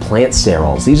bunch of plant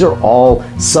sterols. These are all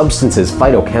substances,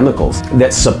 phytochemicals,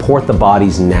 that support the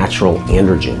body's natural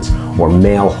androgens, or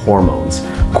male hormones.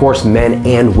 Of course, men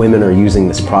and women are using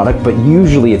this product, but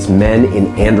usually it's men in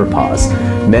andropause,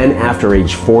 men after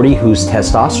age 40 whose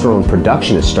testosterone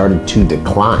production has started to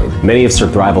decline. Many of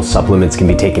Surthrival's supplements can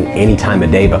be taken any time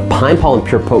of day, but Pine Pollen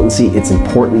Pure Potency, it's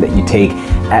important that you take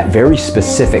at very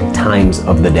specific times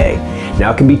of the day.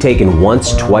 Now, it can be taken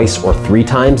once, twice, or 3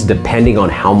 times, depending on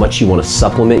how much you want to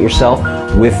supplement yourself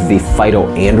with the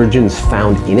phytoandrogens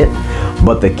found in it.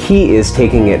 But the key is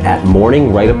taking it at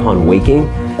morning, right upon waking,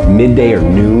 midday or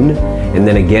noon, and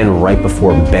then again right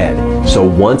before bed. So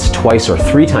once, twice, or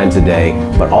 3 times a day,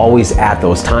 but always at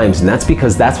those times. And that's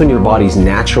because that's when your body's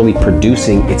naturally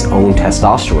producing its own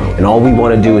testosterone. And all we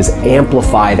want to do is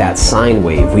amplify that sine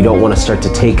wave. We don't want to start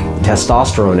to take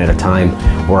testosterone at a time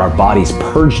where our body's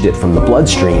purged it from the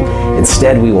bloodstream.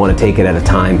 Instead, we want to take it at a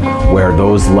time where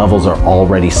those levels are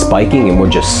already spiking and we're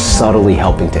just subtly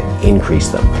helping to increase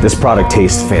them. This product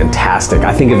tastes fantastic.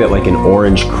 I think of it like an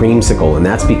orange creamsicle, and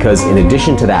that's because in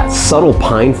addition to that subtle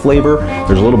pine flavor,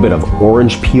 there's a little bit of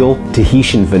orange peel,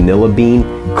 Tahitian vanilla bean,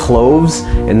 cloves,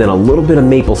 and then a little bit of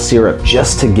maple syrup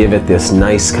just to give it this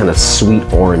nice kind of sweet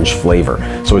orange flavor.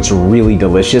 So it's really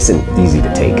delicious and easy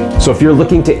to take. So if you're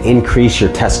looking to increase your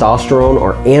testosterone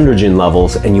or androgen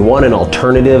levels and you want an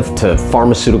alternative to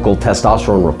pharmaceutical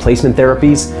testosterone replacement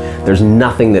therapies, there's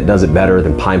nothing that does it better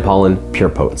than Pine Pollen Pure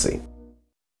Potency.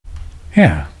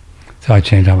 Yeah, so I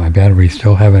changed out my battery.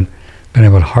 Still haven't been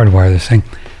able to hardwire this thing.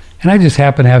 And I just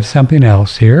happen to have something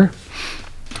else here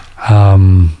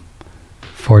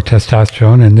for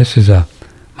testosterone, and this is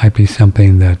might be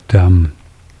something that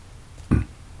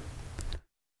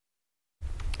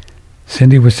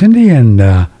Cindy,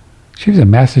 and she was in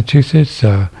Massachusetts.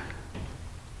 The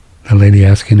lady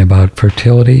asking about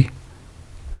fertility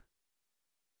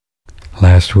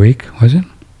last week, was it?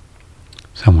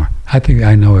 Somewhere.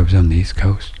 I know it was on the East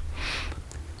Coast.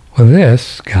 Well,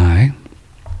 this guy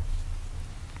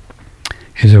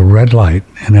is a red light,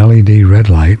 an LED red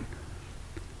light,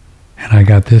 and I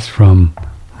got this from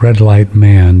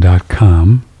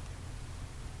redlightman.com.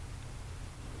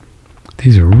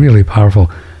 These are really powerful.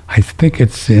 I think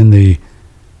it's in the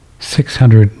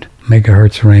 600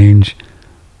 megahertz range,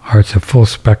 or it's a full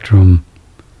spectrum,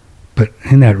 but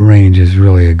in that range is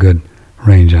really a good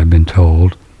range, I've been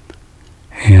told.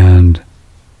 And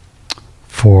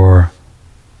for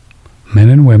men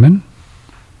and women,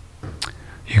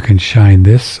 you can shine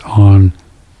this on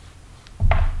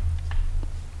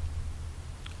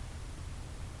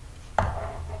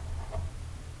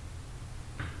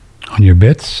on your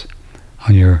bits,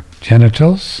 on your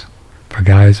genitals, for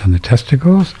guys on the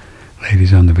testicles,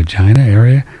 ladies on the vagina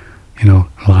area.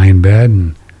 Lie in bed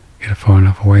and get it far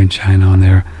enough away and shine on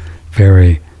there.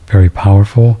 Very, very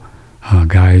powerful.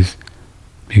 Guys,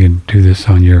 you can do this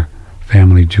on your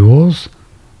family jewels.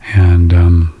 And,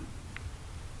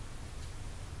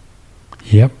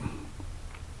 yep.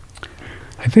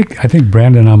 I think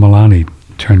Brandon Amalani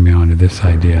turned me on to this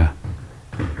idea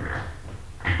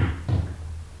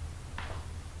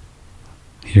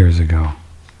years ago.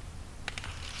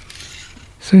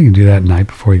 So you can do that at night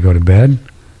before you go to bed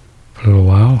for a little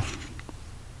while.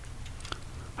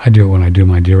 I do it when I do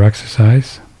my deer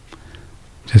exercise,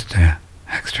 just to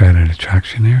extract that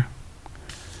attraction there.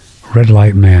 Red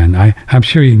Light Man. I'm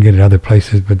sure you can get it other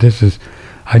places, but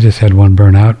I just had one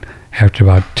burn out after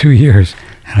about 2 years,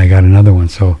 and I got another one,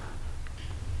 so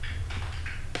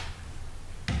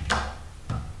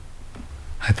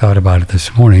I thought about it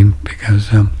this morning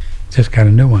because just got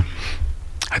a new one.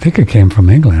 I think it came from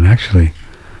England, actually.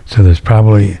 So there's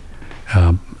probably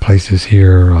places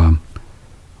here,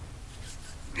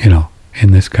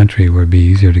 in this country where it'd be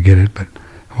easier to get it, but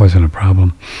it wasn't a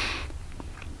problem.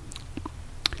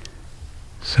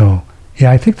 So,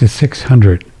 yeah, I think the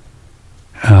 600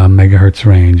 megahertz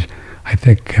range, I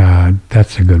think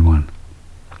that's a good one.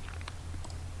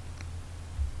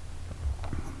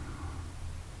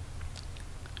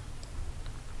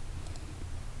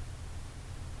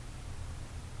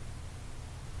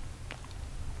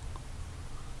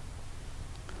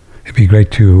 It'd be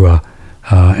great to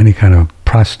any kind of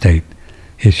prostate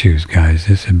issues, guys.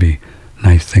 This would be a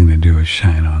nice thing to do, is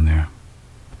shine on there.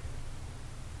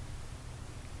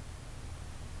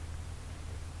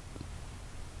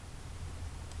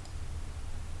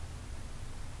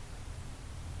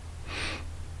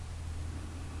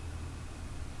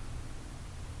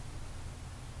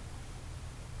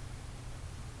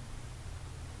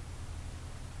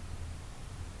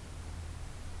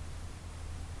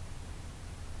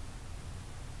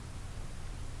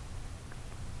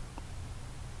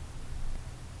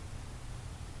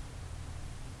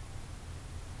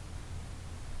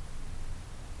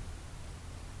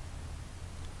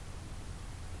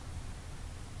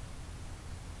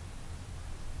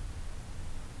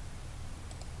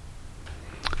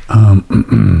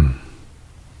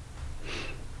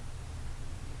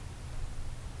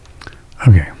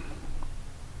 Okay.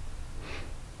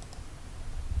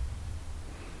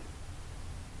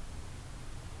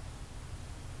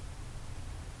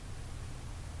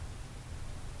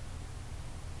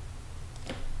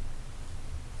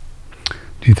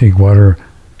 Do you think water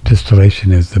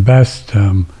distillation is the best?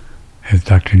 As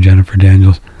Dr. Jennifer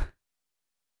Daniels.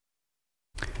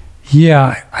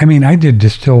 Yeah, I mean, I did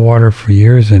distill water for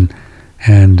years, and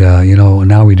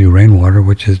now we do rainwater,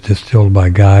 which is distilled by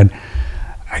God.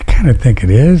 I kind of think it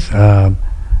is.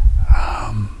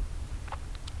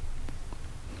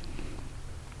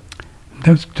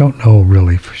 Don't know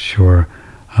really for sure.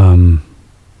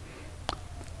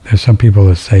 There's some people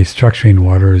that say structuring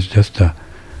water is just a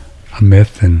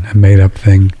myth and a made-up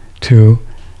thing too.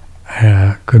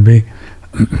 Could be.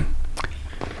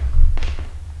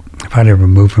 If I'd ever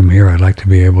move from here, I'd like to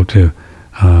be able to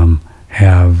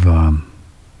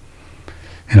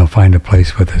find a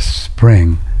place with a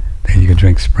spring that you could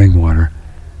drink spring water,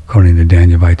 according to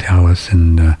Daniel Vitalis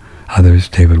and others,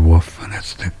 David Wolf, and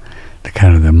that's the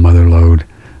kind of the mother lode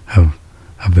of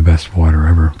the best water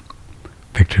ever.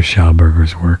 Victor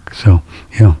Schauberger's work. So,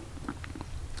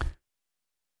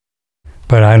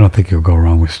 but I don't think you'll go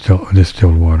wrong with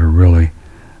distilled water, really.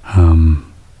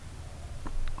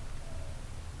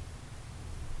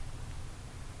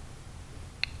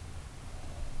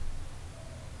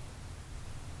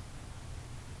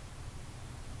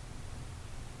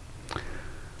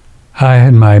 I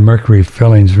had my mercury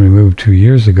fillings removed 2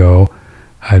 years ago.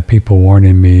 I had people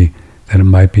warning me that it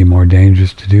might be more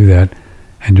dangerous to do that.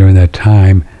 And during that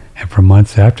time, and for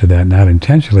months after that, not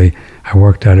intentionally, I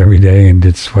worked out every day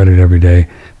and sweated every day.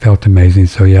 Felt amazing.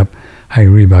 So, yep, I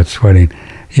agree about sweating.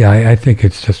 Yeah, I think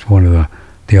it's just one of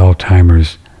the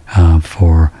all-timers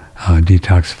for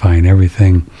detoxifying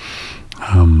everything.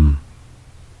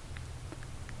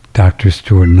 Dr.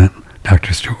 Stuart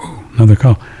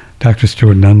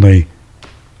Nunley,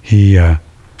 he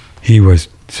was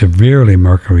severely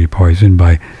mercury poisoned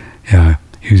by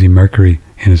using mercury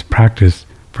in his practice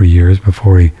for years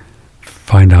before he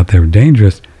found out they were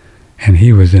dangerous, and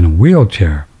he was in a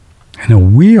wheelchair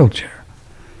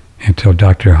until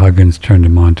Dr. Huggins turned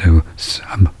him on to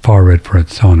far infrared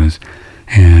saunas,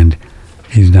 and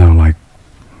he's now like,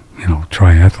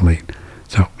 triathlete.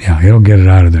 So yeah, it'll get it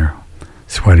out of there.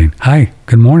 Sweating. Hi,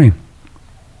 good morning.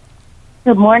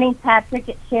 Good morning, Patrick.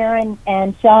 It's Sharon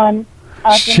and Sean.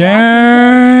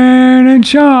 Sharon and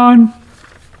Sean.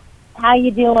 How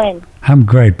you doing? I'm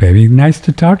great, baby. Nice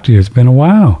to talk to you. It's been a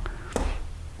while.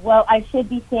 Well, I should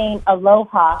be saying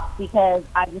aloha because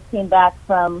I just came back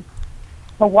from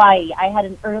Hawaii. I had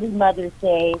an early Mother's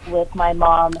Day with my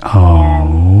mom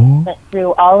and went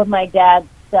through all of my dad's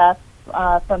stuff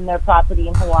from their property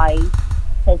in Hawaii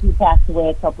because he passed away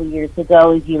a couple years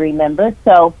ago, as you remember.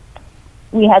 So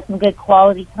we had some good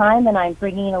quality time, and I'm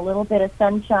bringing a little bit of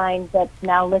sunshine that's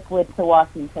now liquid to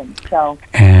Washington. So.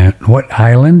 And what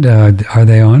island are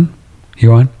they on?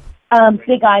 You on?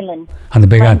 Big Island. On the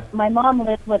Big Island. My mom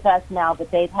lives with us now, but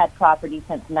they've had property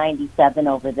since '97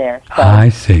 over there. So. I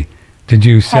see. Did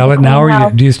you sell it now,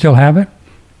 or do you still have it?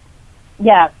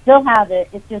 Yeah, still have it.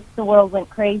 It's just the world went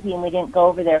crazy, and we didn't go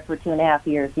over there for 2.5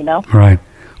 years. You know. Right.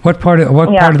 What part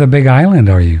of the Big Island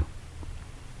are you?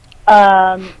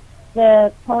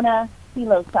 The Kona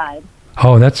Hilo side.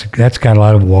 Oh, that's got a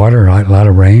lot of water, a lot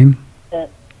of rain.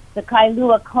 The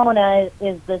Kailua Kona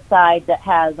is the side that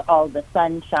has all the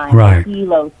sunshine. Right. The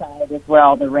Hilo side is where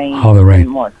all the rain. All the rain.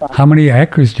 More fun. How many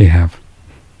acres do you have?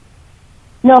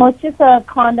 No, it's just a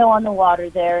condo on the water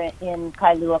there in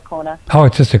Kailua Kona. Oh,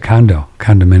 it's just a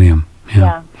condominium.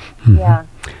 Yeah. Yeah.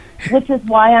 Which is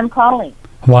why I'm calling.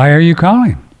 Why are you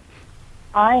calling?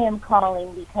 I am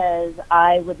calling because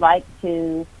I would like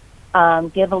to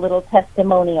give a little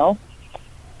testimonial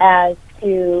as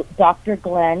to Dr.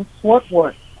 Glenn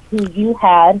Swartwort, who you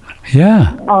had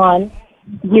on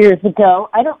years ago.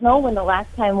 I don't know when the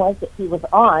last time was that he was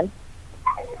on,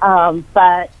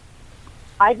 but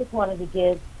I just wanted to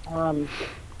give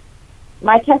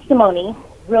my testimony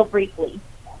real briefly.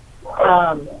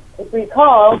 If you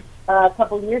recall, a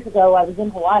couple of years ago, I was in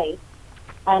Hawaii,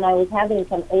 and I was having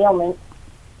some ailments,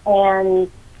 and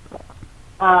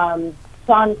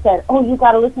Sean said, "Oh, you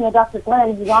got to listen to Dr.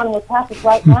 Glenn. He's on with Patrick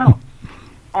right now."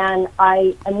 And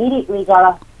I immediately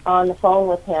got on the phone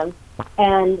with him,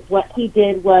 and what he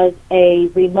did was a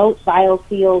remote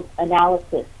biofield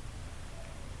analysis.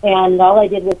 And all I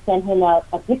did was send him a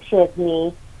picture of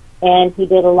me, and he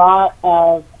did a lot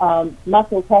of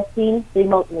muscle testing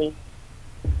remotely.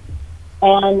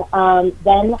 And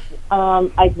then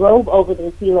I drove over to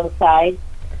the Hilo side,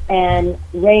 and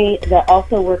Ray, that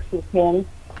also works with him,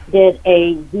 did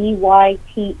a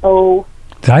ZYTO.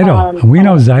 Zyto. We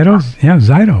know Zyto's. Yeah,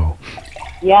 Zyto.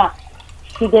 Yeah.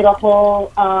 She did a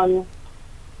whole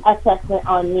assessment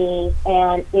on me,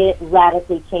 and it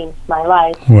radically changed my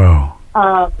life. Wow.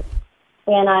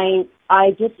 And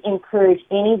I just encourage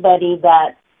anybody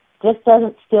that just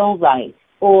doesn't feel right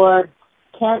or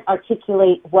can't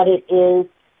articulate what it is,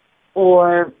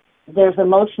 or there's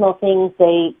emotional things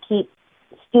they keep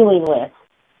stewing with.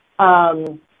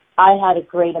 I had a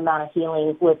great amount of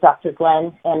healing with Dr.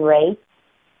 Glenn and Ray.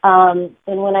 And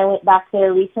when I went back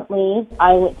there recently,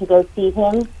 I went to go see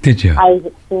him. Did you? I was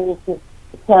experiencing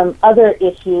some other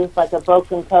issues like a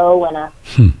broken toe and a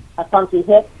funky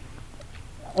hip,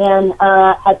 and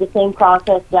had the same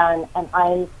process done. And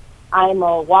I'm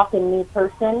a walking new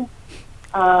person.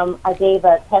 I gave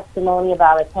a testimony,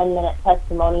 about a 10-minute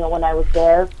testimonial when I was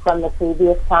there from the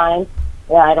previous time.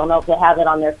 Yeah, I don't know if they have it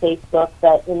on their Facebook,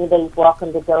 but anybody's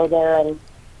welcome to go there and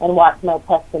watch my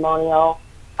testimonial.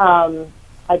 I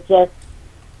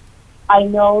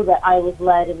know that I was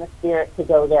led in the spirit to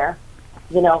go there.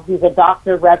 You know, he's a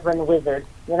Dr. Reverend Wizard.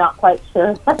 You're not quite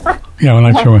sure. Yeah, I'm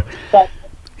not sure. But,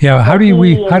 yeah, how do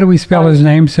we spell his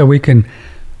name so we can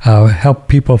help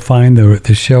people find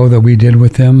the show that we did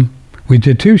with him? We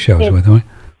did 2 shows with him.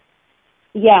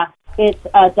 Yeah, it's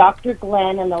Dr.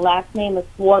 Glenn, and the last name is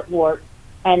Swartwort,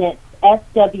 and it's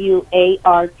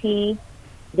SWARTWOUT.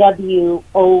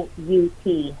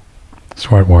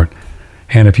 Swartwort.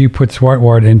 And if you put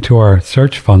Swartwort into our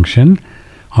search function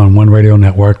on One Radio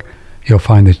Network, you'll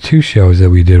find the 2 shows that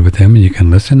we did with him, and you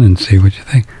can listen and see what you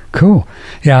think. Cool.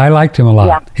 Yeah, I liked him a lot.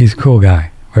 Yeah. He's a cool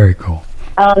guy. Very cool.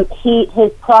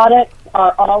 His products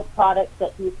are all products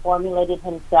that he formulated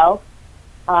himself.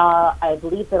 I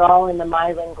believe they're all in the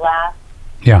Myron glass.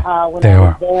 Yeah, when they I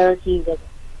was are. there, he was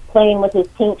playing with his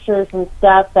tinctures and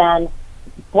stuff, and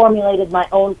formulated my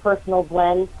own personal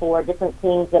blend for different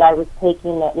things that I was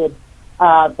taking that would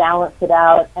balance it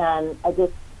out. And I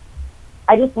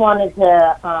just wanted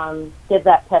to give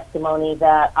that testimony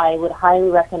that I would highly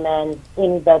recommend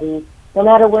anybody, no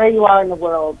matter where you are in the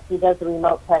world. He does the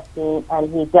remote testing,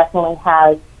 and he definitely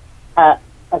has a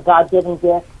God-given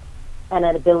gift and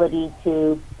an ability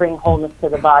to bring wholeness to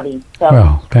the body. So,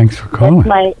 well, thanks for calling.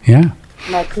 That's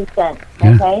my 2 cents.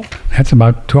 Yeah. Okay. That's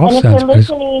about 12 and if cents. you're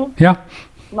listening, yeah.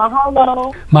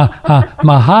 mahalo.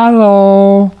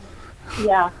 Mahalo.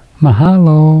 Yeah.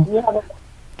 Mahalo. You have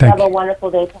Thank a you.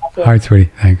 wonderful day, Kathy. All right,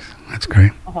 sweetie. Thanks. That's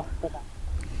great. Uh-huh. Bye-bye.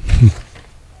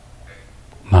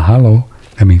 Mahalo.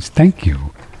 That means thank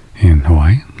you in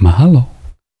Hawaii. Mahalo.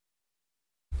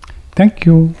 Thank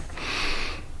you.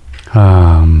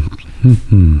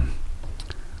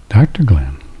 Dr.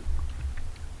 Glenn.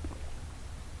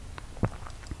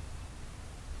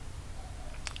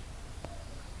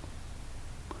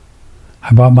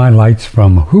 I bought my lights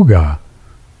from Huga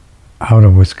out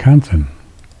of Wisconsin.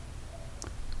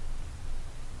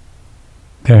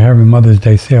 They're having Mother's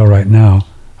Day sale right now.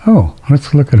 Oh,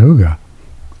 let's look at Huga.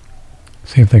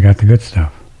 See if they got the good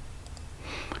stuff.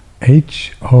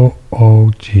 Hooga.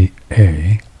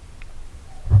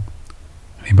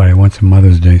 Anybody wants a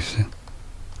Mother's Day sale?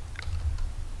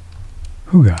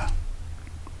 Huga.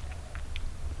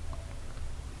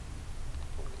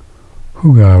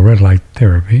 Huga red light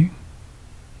therapy.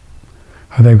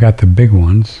 Oh, they've got the big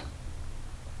ones.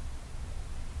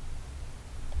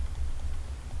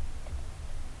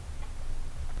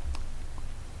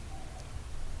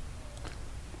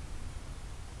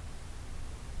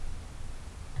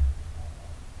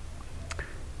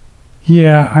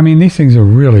 Yeah, I mean, these things are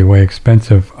really way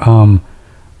expensive. And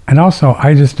also,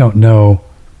 I just don't know.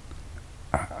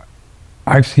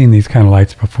 I've seen these kind of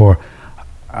lights before.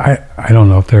 I don't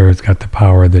know if they've got the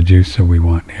power of the juice that we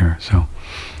want here. So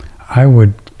I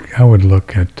would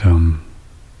look at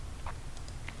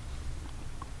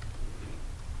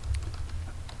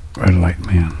Red Light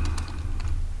Man.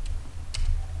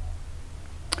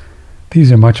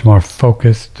 These are much more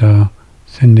focused,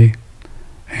 Cindy,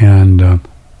 and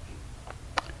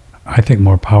I think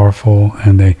more powerful,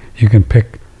 and you can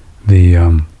pick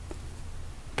the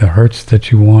hertz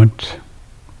that you want.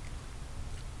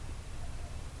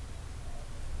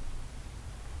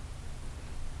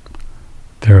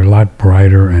 They're a lot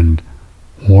brighter and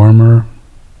warmer.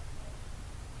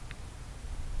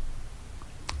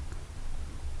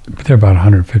 But they're about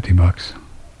 $150.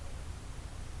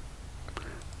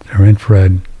 They're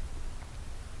infrared.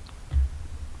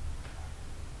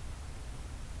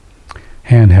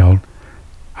 Handheld.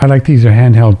 I like these are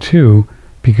handheld too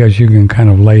because you can kind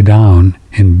of lay down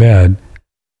in bed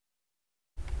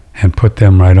and put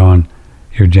them right on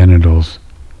your genitals,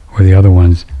 where the other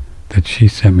ones that she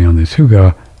sent me on this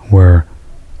Huga where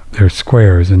they're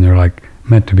squares and they're like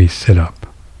meant to be sit up,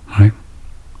 right?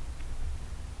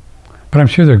 But I'm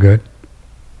sure they're good.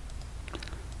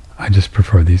 I just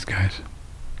prefer these guys.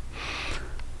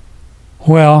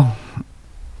 Well,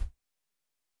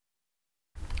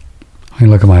 let me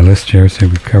look at my list here, see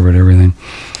if we've covered everything.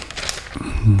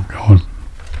 Go on.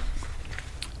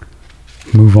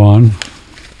 Move on.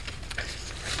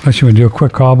 Unless you want to do a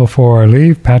quick call before I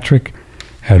leave, Patrick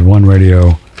at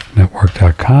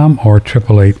oneradionetwork.com or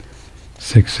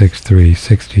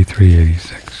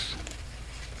 888-663-6386.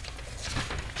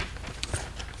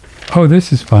 Oh,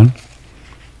 this is fun.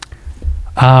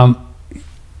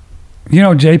 You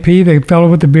know JP, the fellow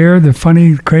with the beard, the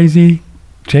funny, crazy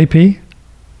JP?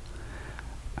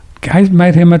 I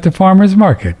met him at the farmer's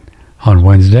market on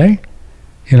Wednesday.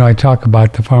 You know, I talk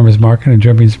about the farmer's market in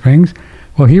Dripping Springs.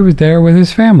 Well, he was there with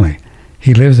his family.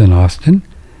 He lives in Austin.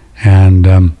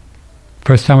 And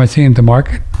first time I see him at the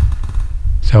market.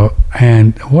 So,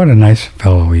 and what a nice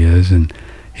fellow he is. And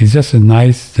he's just as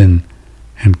nice and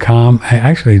calm.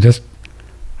 Actually, just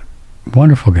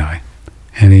wonderful guy.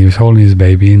 And he was holding his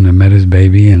baby, and I met his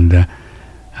baby. And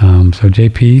so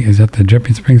JP is at the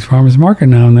Dripping Springs Farmers Market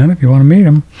now and then if you want to meet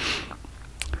him.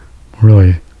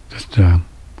 Really just a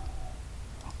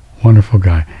wonderful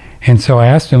guy. And so I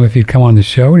asked him if he'd come on the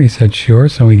show, and he said sure.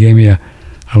 So he gave me a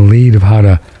lead of how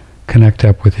to connect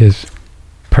up with his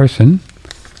person.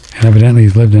 And evidently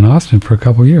he's lived in Austin for a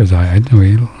couple of years. I know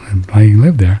he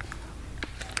lived there.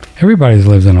 Everybody's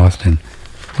lives in Austin.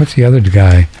 What's the other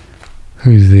guy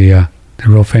who's the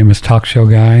real famous talk show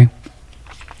guy?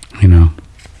 You know,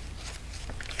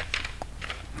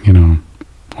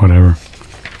 whatever.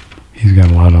 He's got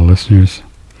a lot of listeners.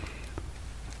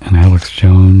 And Alex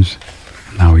Jones.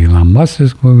 Now Elon Musk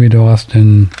is moving to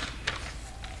Austin.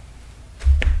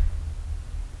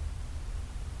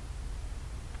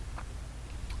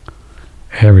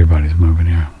 Everybody's moving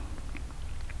here.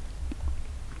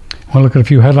 Want to look at a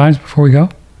few headlines before we go?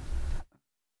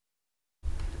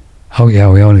 Oh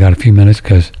yeah, we only got a few minutes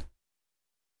because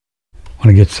I want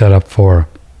to get set up for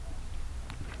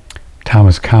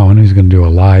Thomas Cowan, who's going to do a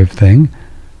live thing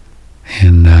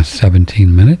in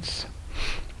 17 minutes.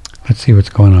 Let's see what's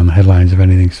going on in the headlines, if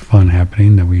anything's fun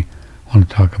happening that we want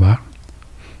to talk about.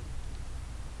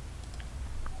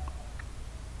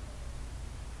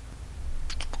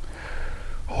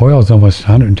 Oil's almost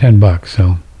 $110,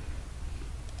 so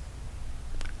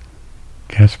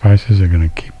Gas prices are going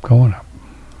to keep going up.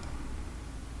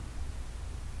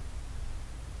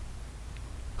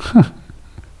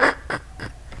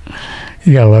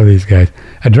 You gotta love these guys.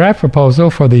 A draft proposal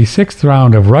for the 6th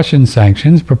round of Russian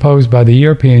sanctions proposed by the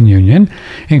European Union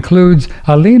includes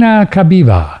Alina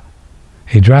Kabeva,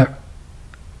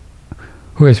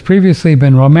 who has previously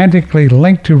been romantically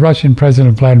linked to Russian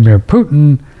President Vladimir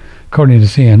Putin, according to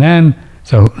CNN.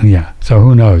 So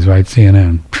who knows, right?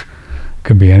 CNN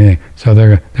could be anything. So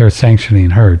they're sanctioning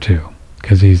her too,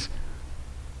 because he's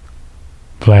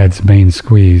Vlad's main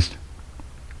squeezed.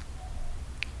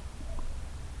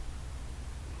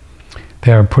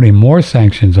 They are putting more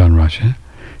sanctions on Russia.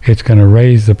 It's going to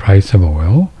raise the price of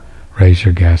oil, raise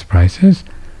your gas prices,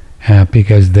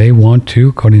 because they want to,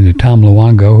 according to Tom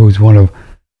Luongo, who's one of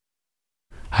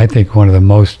the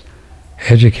most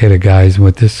educated guys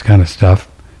with this kind of stuff,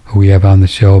 who we have on the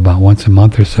show about once a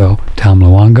month or so, Tom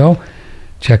Luongo.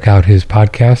 Check out his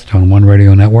podcast on One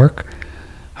Radio Network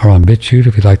or on BitChute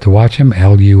if you'd like to watch him,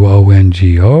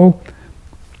 Luongo.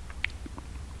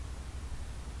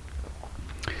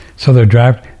 So they're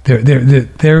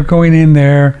going in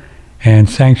there and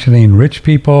sanctioning rich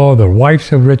people, the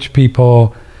wives of rich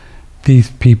people.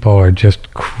 These people are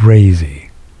just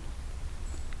crazy.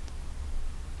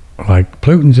 Like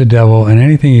Putin's a devil, and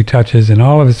anything he touches and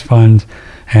all of his funds,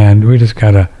 and we just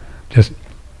gotta just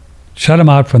shut him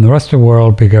out from the rest of the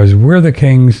world because we're the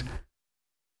kings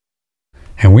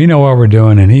and we know what we're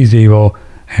doing, and he's evil,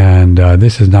 and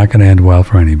this is not going to end well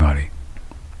for anybody.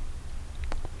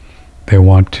 They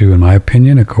want to, in my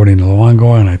opinion, according to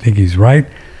Luongo, and I think he's right,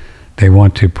 they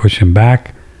want to push him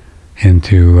back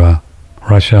into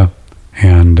Russia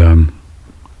and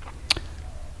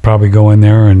probably go in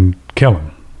there and kill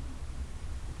him.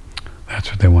 That's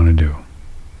what they want to do.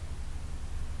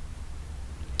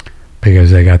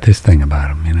 Because they got this thing about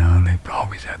them, they've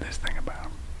always had this thing about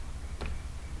them.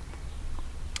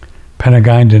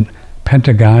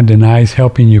 Pentagon denies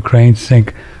helping Ukraine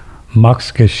sink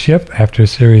Moskva's ship after a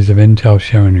series of intel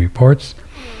sharing reports.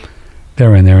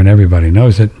 They're in there and everybody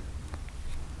knows it.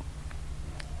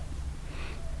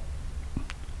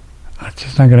 It's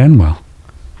just not going to end well.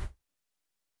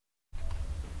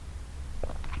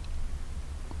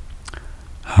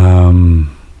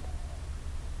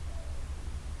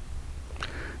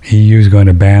 EU is going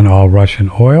to ban all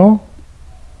Russian oil.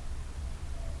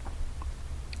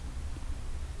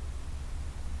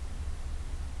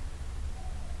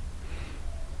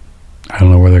 I don't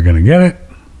know where they're going to get it.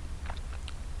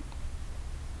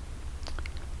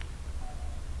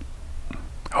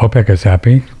 OPEC is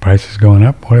happy. Price is going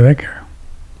up. What do they care?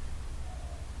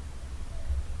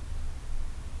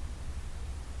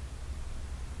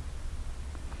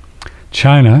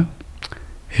 China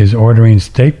is ordering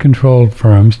state-controlled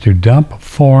firms to dump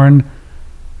foreign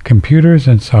computers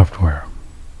and software.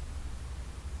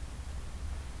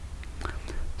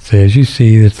 So as you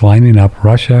see, it's lining up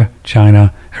Russia,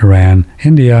 China, Iran,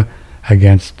 India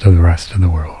against the rest of the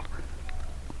world.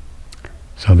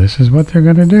 So this is what they're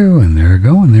going to do, and they're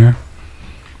going there.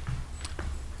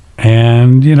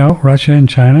 And, Russia and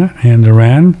China and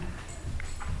Iran,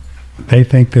 they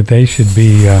think that they should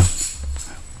be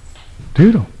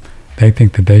They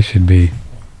think that they should be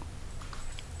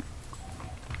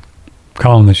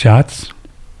calling the shots,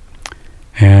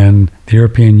 and the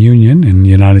European Union and the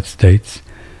United States,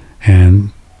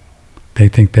 and they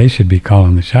think they should be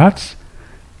calling the shots,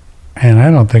 and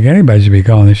I don't think anybody should be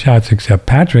calling the shots except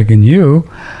Patrick and you,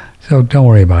 so don't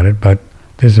worry about it, but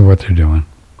this is what they're doing.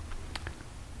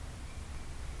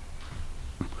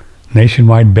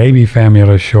 Nationwide baby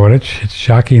formula shortage hits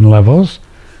shocking levels,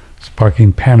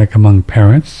 sparking panic among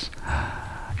parents.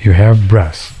 You have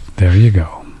breasts. There you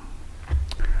go.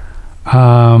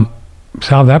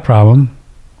 Solve that problem.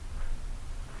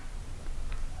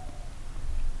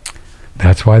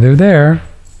 That's why they're there.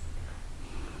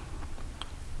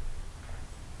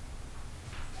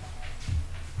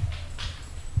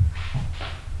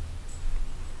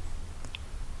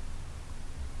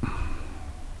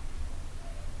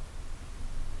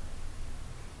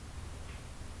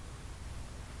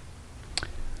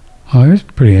 Oh, it's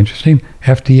pretty interesting.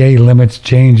 FDA limits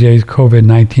J&J's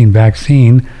COVID-19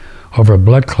 vaccine over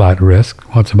blood clot risk.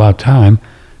 Well, it's about time.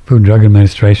 Food and Drug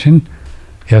Administration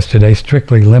yesterday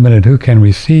strictly limited who can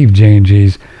receive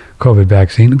J&J's COVID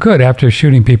vaccine. Good, after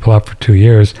shooting people up for 2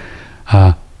 years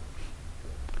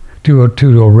due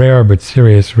to a rare but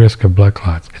serious risk of blood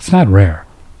clots. It's not rare.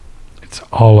 It's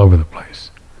all over the place.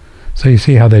 So you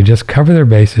see how they just cover their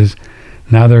bases.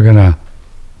 Now they're going to...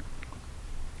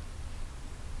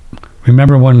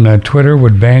 Remember when Twitter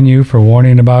would ban you for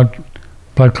warning about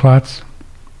blood clots?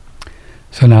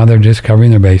 So now they're just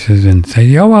covering their bases and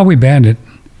say, oh, well, we banned it.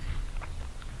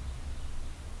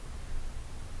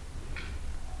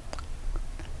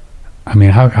 I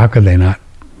mean, how could they not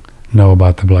know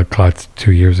about the blood clots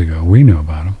 2 years ago? We knew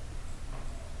about them.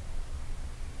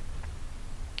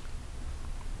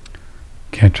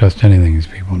 Can't trust anything these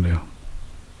people do.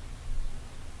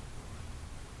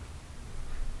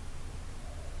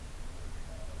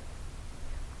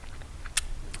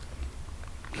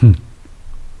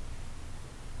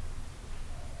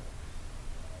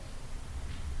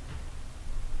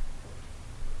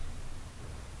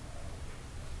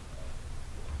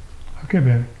 Okay,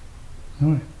 baby. All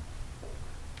right.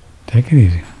 Take it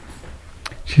easy.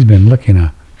 She's been licking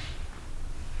a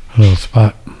little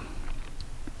spot.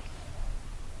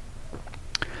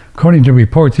 According to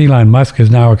reports, Elon Musk is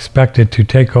now expected to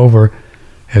take over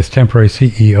as temporary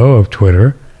CEO of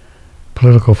Twitter.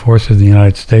 Political forces in the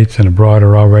United States and abroad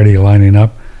are already lining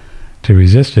up to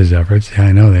resist his efforts. Yeah,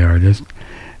 I know they are.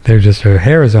 Their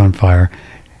hair is on fire.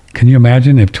 Can you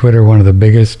imagine if Twitter, one of the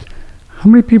biggest... How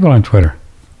many people on Twitter?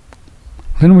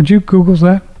 Lynn, would you Google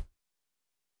that?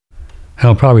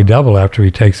 It'll probably double after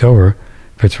he takes over,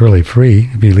 if it's really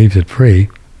free, if he leaves it free.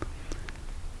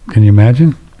 Can you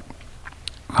imagine?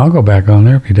 I'll go back on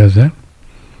there if he does that.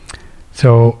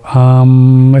 So,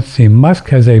 let's see. Musk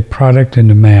has a product in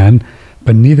demand,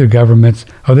 but neither governments...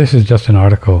 Oh, this is just an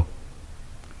article.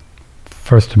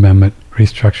 First Amendment,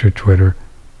 restructure Twitter.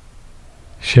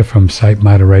 Shift from site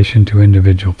moderation to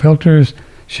individual filters.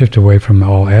 Shift away from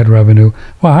all ad revenue.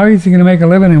 Well, how is he going to make a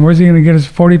living and where's he going to get his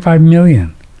 $45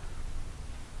 million?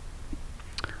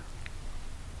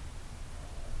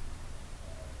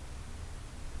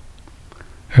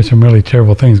 There's some really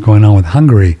terrible things going on with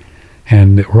Hungary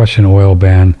and the Russian oil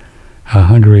ban.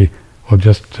 Hungary will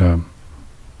just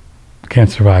can't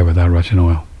survive without Russian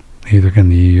oil. Neither can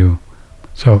the EU.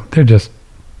 So they're just...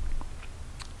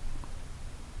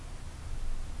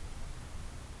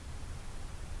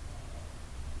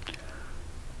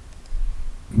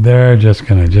 They're just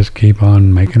going to just keep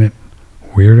on making it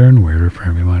weirder and weirder for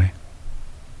everybody.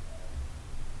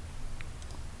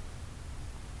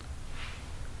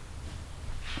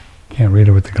 Can't read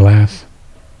it with the glass,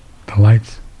 the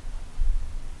lights.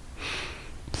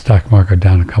 Stock market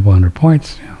down a couple hundred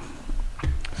points. Yeah.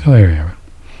 So there you have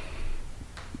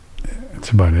it. That's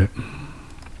about it.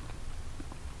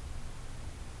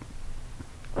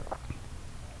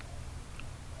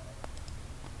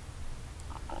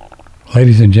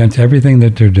 Ladies and gents, everything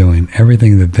that they're doing,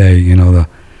 everything that they, the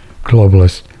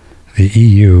globalists, the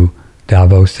EU,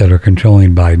 Davos that are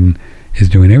controlling Biden, is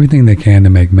doing everything they can to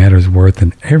make matters worse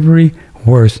in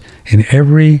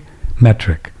every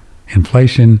metric.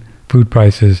 Inflation, food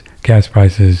prices, gas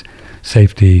prices,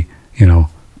 safety,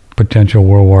 potential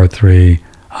World War III,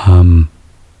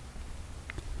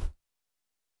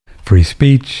 free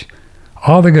speech,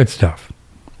 all the good stuff.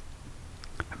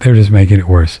 They're just making it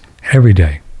worse every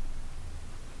day.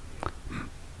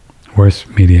 Worse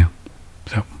media.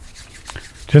 So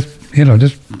just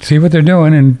see what they're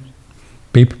doing and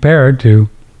be prepared to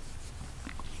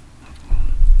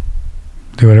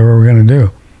do whatever we're going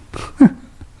to do.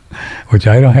 Which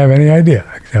I don't have any idea,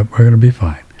 except we're going to be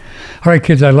fine. All right,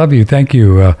 kids, I love you. Thank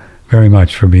you very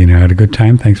much for being here. I had a good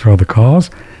time. Thanks for all the calls.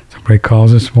 Some great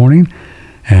calls this morning.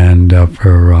 And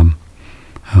for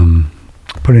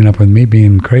putting up with me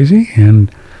being crazy.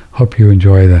 And hope you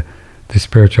enjoy the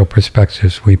spiritual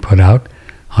perspectives we put out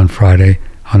on Friday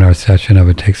on our session of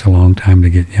It Takes a Long Time to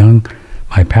Get Young.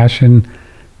 My passion,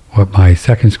 what my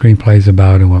second screenplay is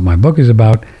about, and what my book is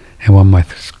about, and what my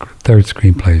third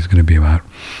screenplay is going to be about.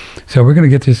 So we're going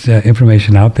to get this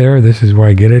information out there. This is where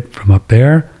I get it from up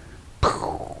there.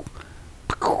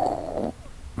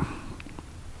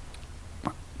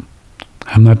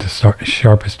 I'm not the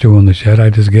sharpest tool in the shed. I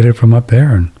just get it from up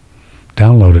there and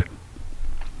download it.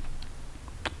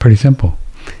 Pretty simple.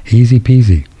 Easy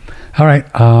peasy. All right.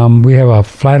 We have a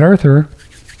flat earther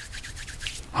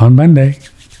on Monday.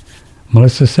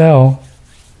 Melissa Sell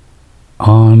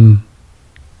on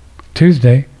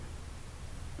Tuesday.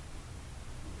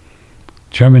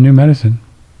 German New Medicine.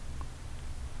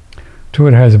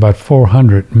 Twitter has about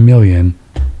 400 million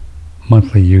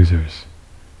monthly users.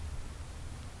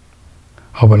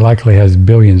 Oh, but likely has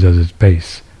billions as its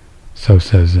base. So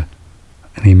says an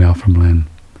email from Lynn.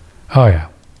 Oh, yeah.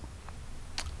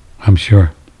 I'm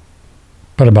sure.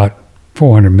 But about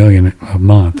 400 million a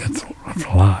month, that's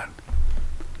a lot.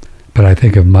 But I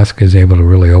think if Musk is able to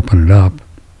really open it up,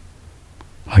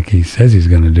 like he says he's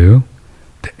going to do,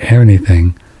 to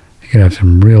anything, you could have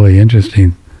some really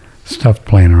interesting stuff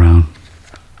playing around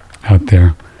out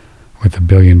there with 1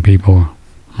 billion people,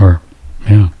 or,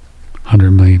 100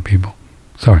 100 million people.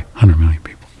 Sorry, 100 million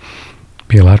people.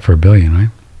 Be a lot for a billion, right?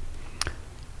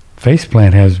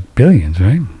 Faceplant has billions,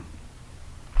 right?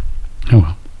 Oh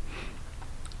well.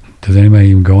 Does anybody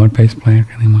even go on Faceplant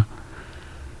anymore?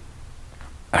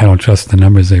 I don't trust the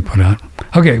numbers they put out.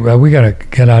 Okay, well, we got to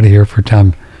get out of here for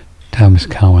Thomas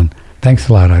Cowan. Thanks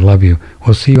a lot. I love you.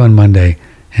 We'll see you on Monday,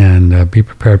 and be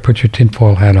prepared. Put your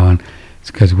tinfoil hat on.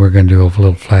 It's because we're going to do a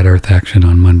little flat earth action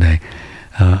on Monday.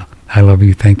 I love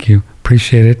you. Thank you.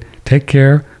 Appreciate it. Take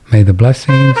care. May the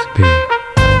blessings be.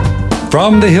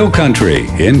 From the Hill Country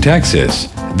in Texas,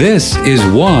 this is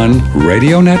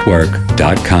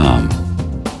OneRadioNetwork.com.